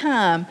 Every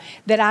time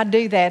that I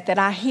do that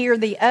I hear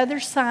the other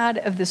side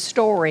of the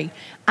story,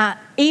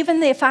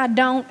 even if I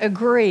don't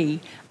agree,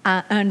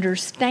 I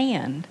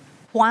understand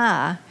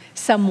why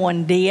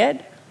someone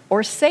did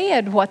or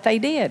said what they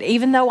did.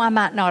 Even though I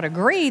might not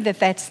agree that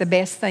that's the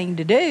best thing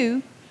to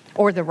do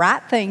or the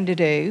right thing to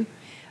do,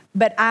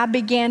 but I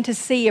began to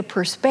see a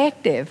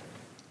perspective.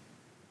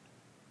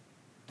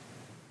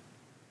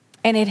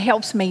 And it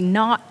helps me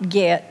not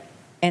get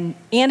in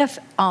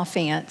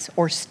offense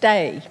or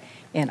stay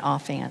in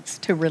offense,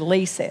 to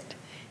release it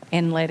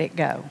and let it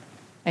go.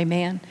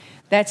 Amen?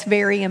 That's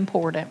very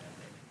important.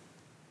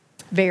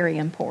 Very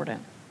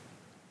important.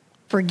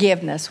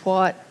 Forgiveness,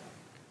 what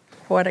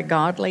a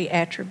godly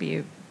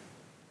attribute.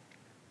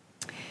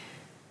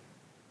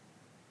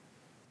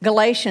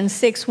 Galatians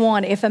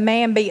 6:1, if a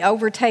man be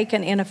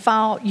overtaken in a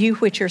fault, you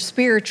which are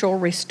spiritual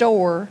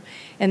restore.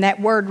 And that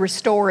word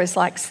restore is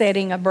like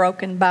setting a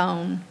broken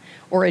bone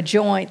or a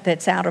joint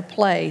that's out of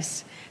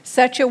place.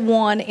 such a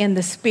one in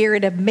the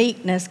spirit of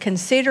meekness,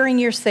 considering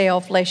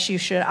yourself, lest you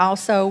should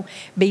also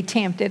be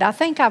tempted. I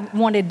think I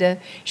wanted to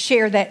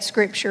share that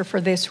scripture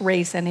for this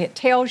reason. It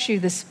tells you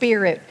the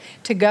spirit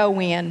to go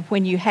in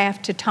when you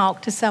have to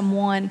talk to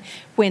someone,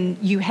 when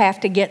you have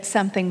to get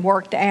something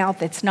worked out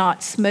that's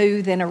not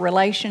smooth in a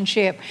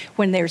relationship,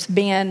 when there's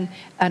been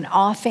an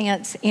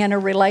offense in a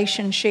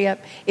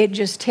relationship. It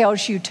just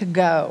tells you to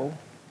go.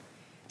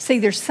 See,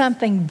 there's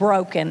something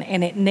broken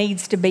and it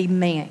needs to be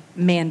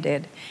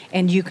mended.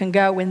 And you can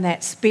go in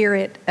that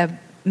spirit of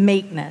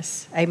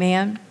meekness.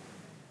 Amen?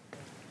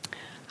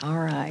 All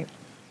right.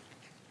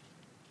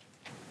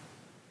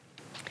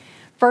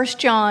 1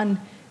 John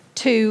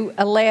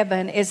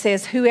 2:11, it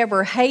says,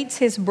 whoever hates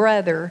his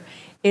brother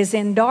is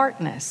in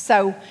darkness.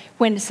 So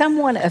when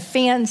someone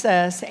offends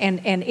us and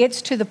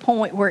it's to the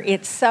point where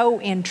it's so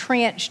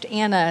entrenched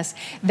in us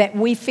that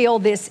we feel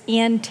this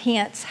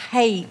intense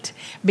hate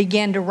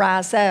begin to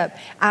rise up.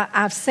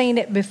 I've seen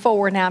it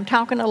before. Now I'm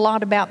talking a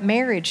lot about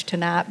marriage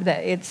tonight.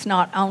 That it's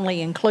not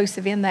only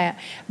inclusive in that,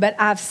 but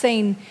I've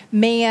seen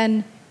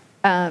men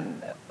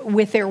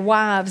with their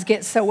wives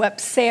get so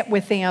upset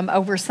with them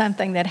over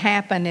something that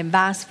happened, and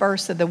vice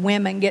versa. The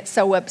women get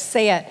so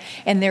upset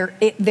and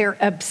they're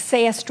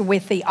obsessed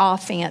with the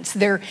offense.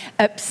 They're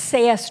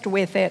obsessed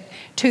with it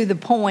to the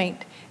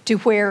point to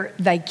where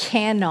they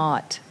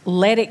cannot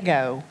let it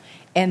go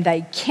and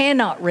they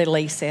cannot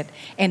release it,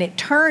 and it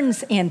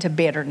turns into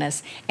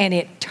bitterness and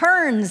it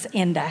turns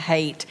into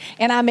hate.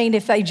 And I mean,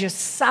 if they just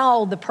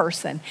saw the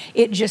person,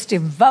 it just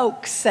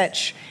evokes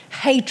such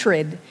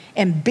hatred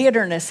and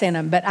bitterness in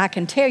them. But I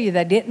can tell you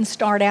they didn't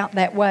start out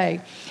that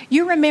way.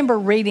 You remember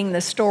reading the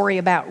story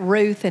about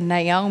Ruth and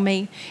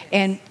Naomi,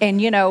 and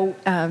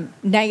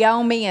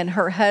Naomi and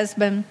her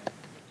husband,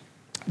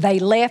 they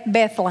left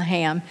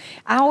Bethlehem.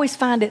 I always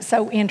find it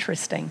so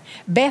interesting.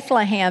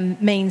 Bethlehem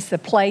means the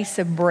place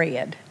of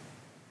bread.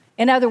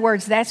 In other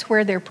words, that's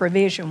where their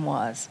provision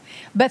was.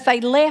 But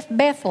they left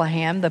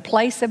Bethlehem, the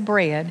place of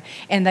bread,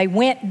 and they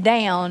went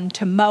down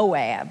to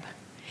Moab.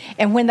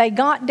 And when they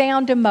got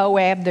down to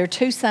Moab, their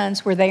two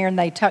sons were there, and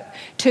they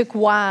took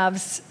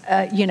wives,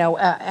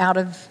 out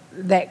of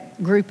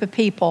that group of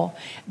people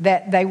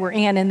that they were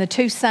in. And the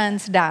two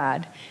sons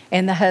died,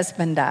 and the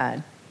husband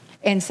died.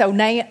 And so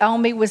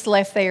Naomi was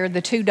left there,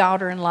 the two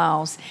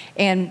daughter-in-laws,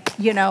 and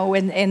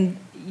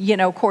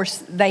of course,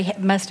 they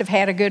must have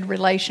had a good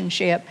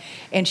relationship.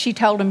 And she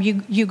told them,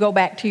 you go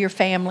back to your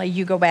family,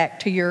 you go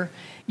back to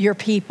your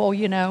people,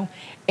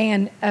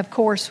 And, of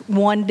course,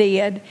 one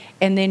did.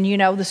 And then,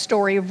 the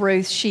story of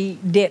Ruth, she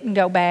didn't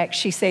go back.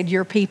 She said,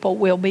 your people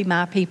will be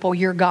my people.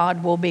 Your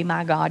God will be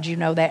my God.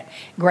 That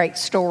great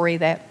story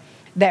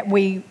that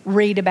we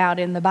read about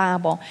in the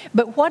Bible.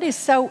 But what is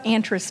so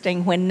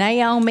interesting, when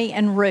Naomi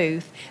and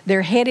Ruth,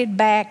 they're headed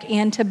back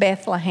into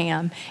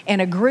Bethlehem,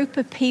 and a group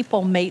of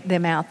people meet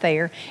them out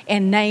there,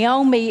 and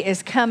Naomi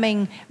is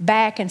coming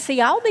back, and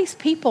see, all these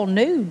people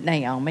knew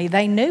Naomi,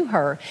 they knew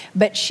her,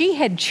 but she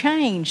had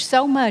changed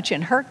so much,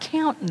 and her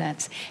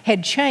countenance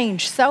had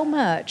changed so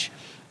much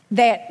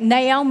that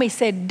Naomi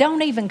said,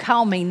 don't even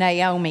call me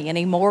Naomi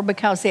anymore,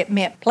 because it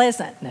meant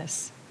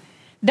pleasantness.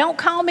 Don't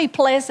call me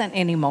pleasant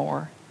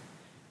anymore.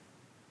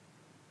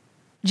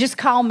 Just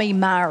call me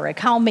Myra.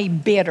 Call me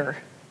bitter.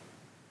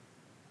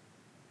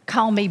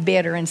 Call me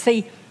bitter. And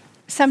see,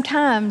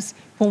 sometimes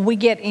when we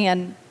get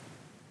in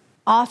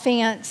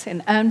offense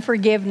and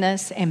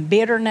unforgiveness and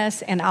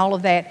bitterness and all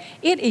of that,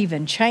 it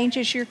even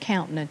changes your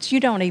countenance. You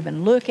don't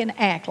even look and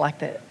act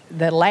like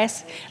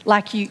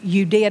like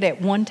you did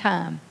at one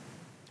time.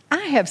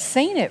 I have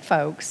seen it,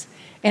 folks.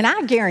 And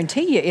I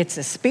guarantee you it's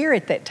a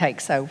spirit that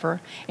takes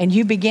over, and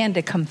you begin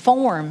to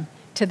conform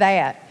to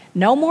that.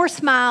 No more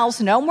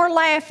smiles, no more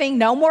laughing,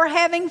 no more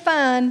having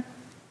fun.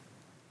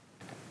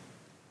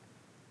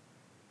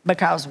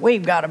 Because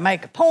we've got to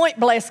make a point,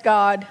 bless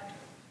God.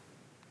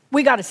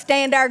 We got to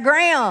stand our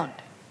ground.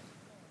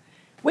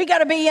 We got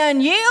to be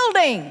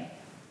unyielding.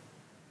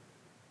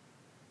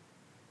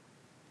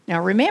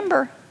 Now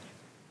remember,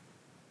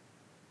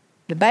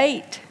 the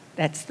bait,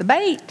 that's the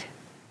bait.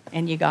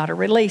 And you got to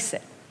release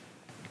it.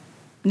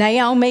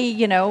 Naomi,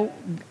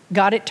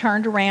 got it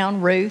turned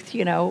around. Ruth,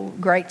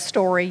 great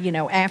story,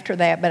 after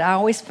that. But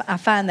I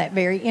find that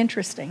very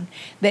interesting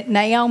that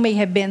Naomi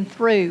had been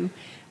through,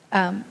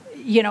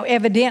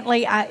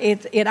 evidently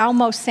it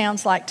almost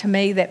sounds like to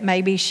me that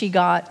maybe she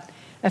got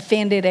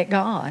offended at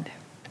God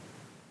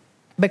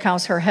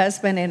because her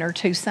husband and her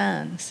two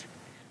sons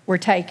were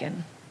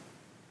taken.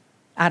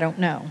 I don't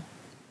know.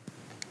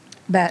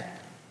 But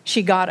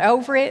she got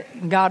over it,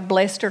 and God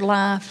blessed her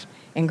life.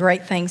 And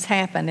great things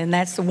happen. And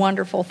that's the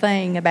wonderful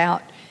thing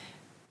about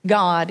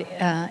God.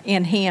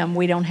 In Him,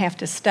 we don't have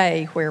to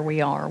stay where we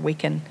are. We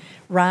can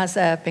rise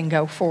up and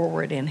go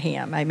forward in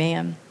Him.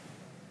 Amen.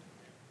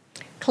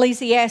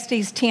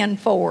 Ecclesiastes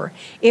 10:4.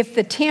 If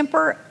the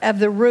temper of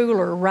the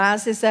ruler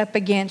rises up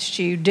against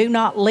you, do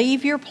not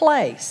leave your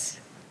place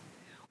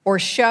or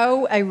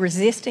show a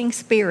resisting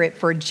spirit,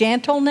 for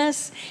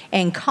gentleness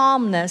and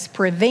calmness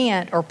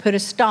prevent or put a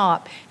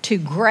stop to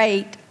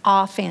great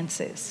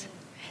offenses.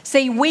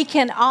 See, we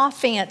can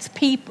offense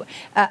people,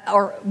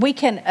 or we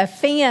can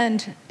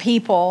offend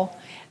people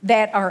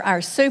that are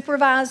our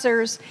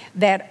supervisors,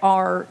 that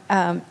are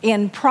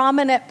in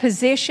prominent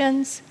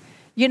positions,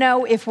 you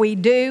know, if we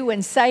do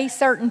and say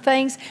certain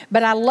things.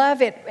 But I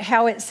love it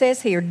how it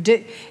says here,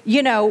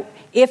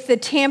 if the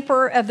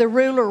temper of the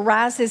ruler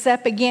rises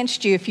up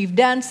against you, if you've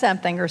done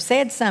something or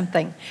said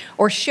something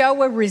or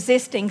show a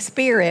resisting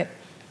spirit,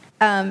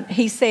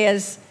 he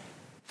says,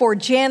 for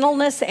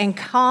gentleness and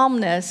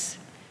calmness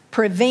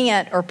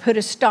prevent or put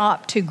a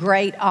stop to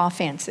great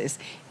offenses.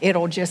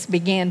 It'll just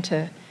begin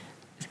to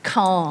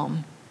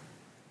calm,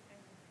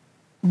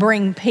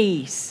 bring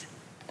peace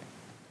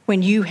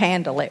when you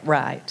handle it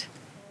right.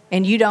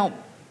 And you don't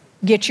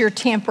get your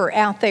temper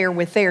out there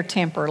with their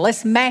temper.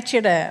 Let's match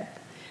it up.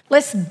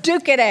 Let's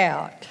duke it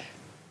out,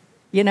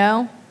 you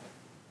know?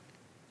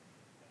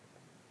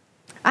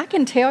 I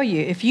can tell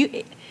you,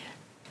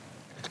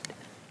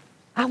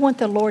 I want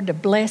the Lord to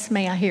bless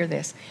me. I hear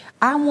this.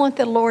 I want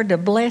the Lord to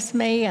bless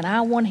me, and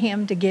I want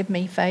Him to give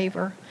me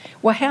favor.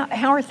 Well,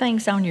 how are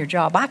things on your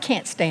job? I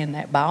can't stand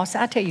that boss.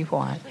 I tell you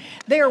what.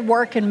 They're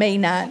working me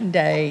night and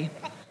day.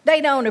 They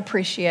don't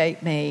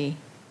appreciate me.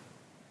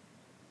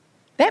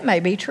 That may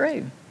be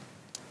true.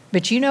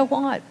 But you know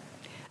what?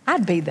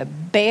 I'd be the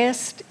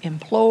best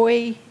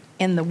employee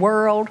in the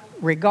world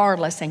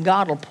regardless, and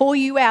God will pull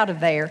you out of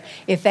there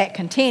if that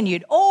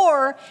continued.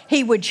 Or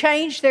He would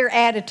change their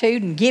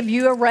attitude and give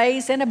you a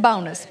raise and a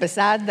bonus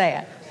beside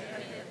that.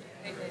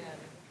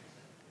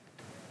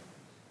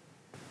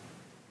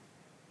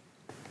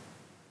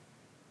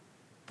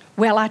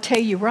 Well, I tell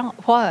you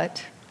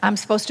what, I'm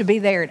supposed to be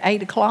there at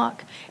 8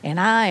 o'clock, and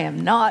I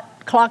am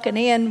not clocking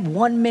in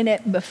 1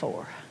 minute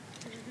before.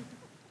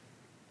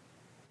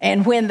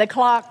 And when the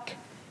clock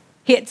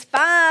hits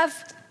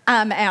 5,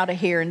 I'm out of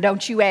here, and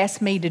don't you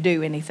ask me to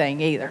do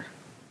anything either.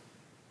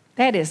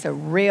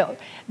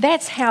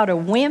 That's how to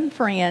win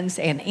friends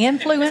and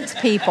influence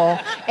people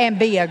and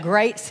be a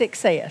great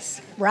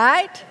success,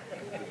 right?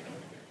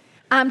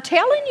 I'm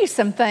telling you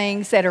some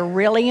things that are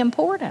really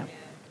important.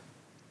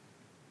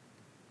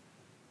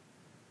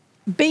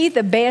 Be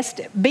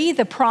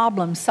the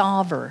problem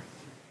solver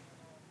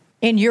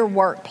in your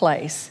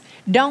workplace.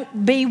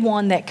 Don't be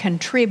one that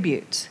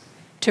contributes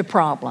to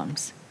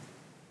problems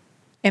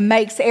and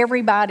makes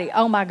everybody,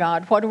 oh my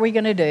God, what are we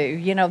going to do?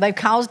 You know, they've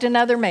caused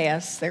another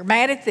mess. They're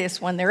mad at this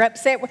one. They're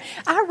upset.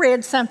 I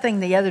read something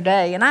the other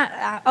day, and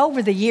I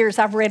over the years,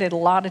 I've read it a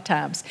lot of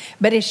times,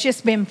 but it's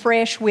just been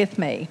fresh with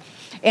me.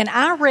 And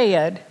I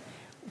read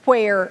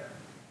where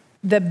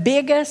the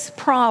biggest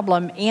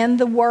problem in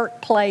the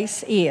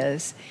workplace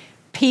is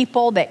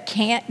people that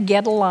can't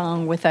get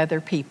along with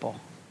other people.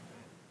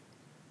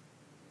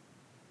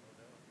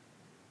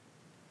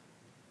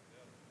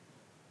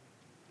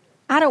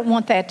 I don't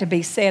want that to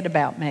be said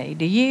about me.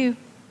 Do you?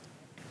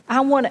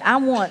 I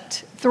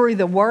want through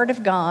the Word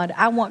of God,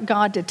 I want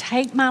God to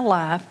take my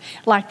life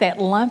like that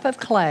lump of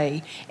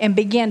clay and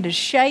begin to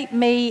shape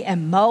me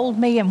and mold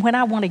me. And when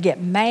I want to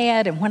get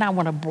mad and when I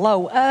want to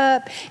blow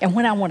up and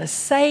when I want to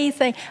say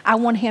things, I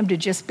want Him to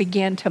just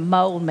begin to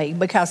mold me,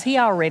 because He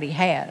already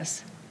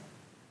has.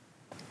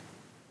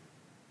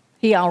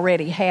 He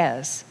already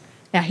has.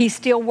 Now, He's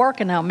still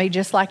working on me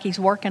just like He's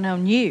working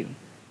on you.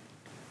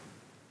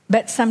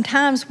 But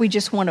sometimes we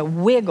just want to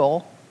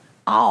wiggle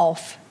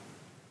off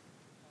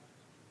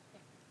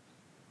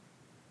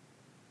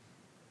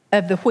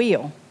of the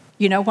wheel.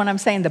 You know what I'm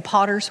saying? The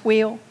potter's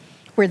wheel,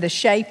 where the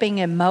shaping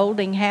and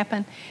molding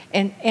happen.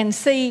 And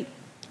see,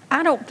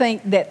 I don't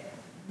think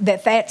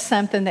that's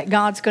something that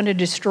God's going to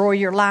destroy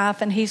your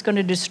life and He's going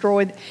to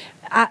destroy.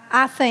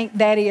 I think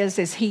that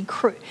is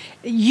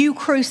you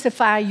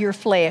crucify your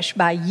flesh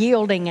by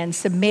yielding and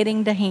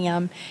submitting to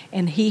Him,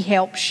 and He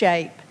helps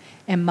shape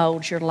and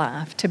mold your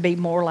life to be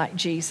more like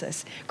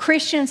Jesus.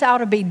 Christians ought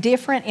to be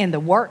different in the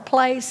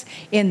workplace,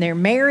 in their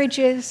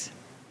marriages,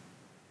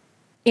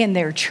 in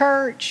their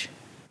church.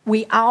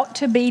 We ought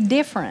to be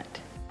different.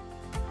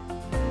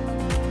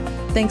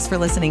 Thanks for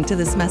listening to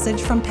this message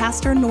from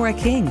Pastor Nora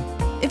King.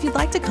 If you'd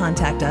like to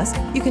contact us,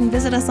 you can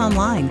visit us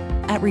online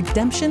at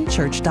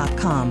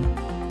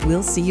redemptionchurch.com.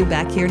 We'll see you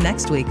back here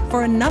next week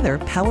for another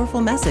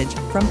powerful message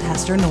from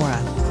Pastor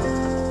Nora.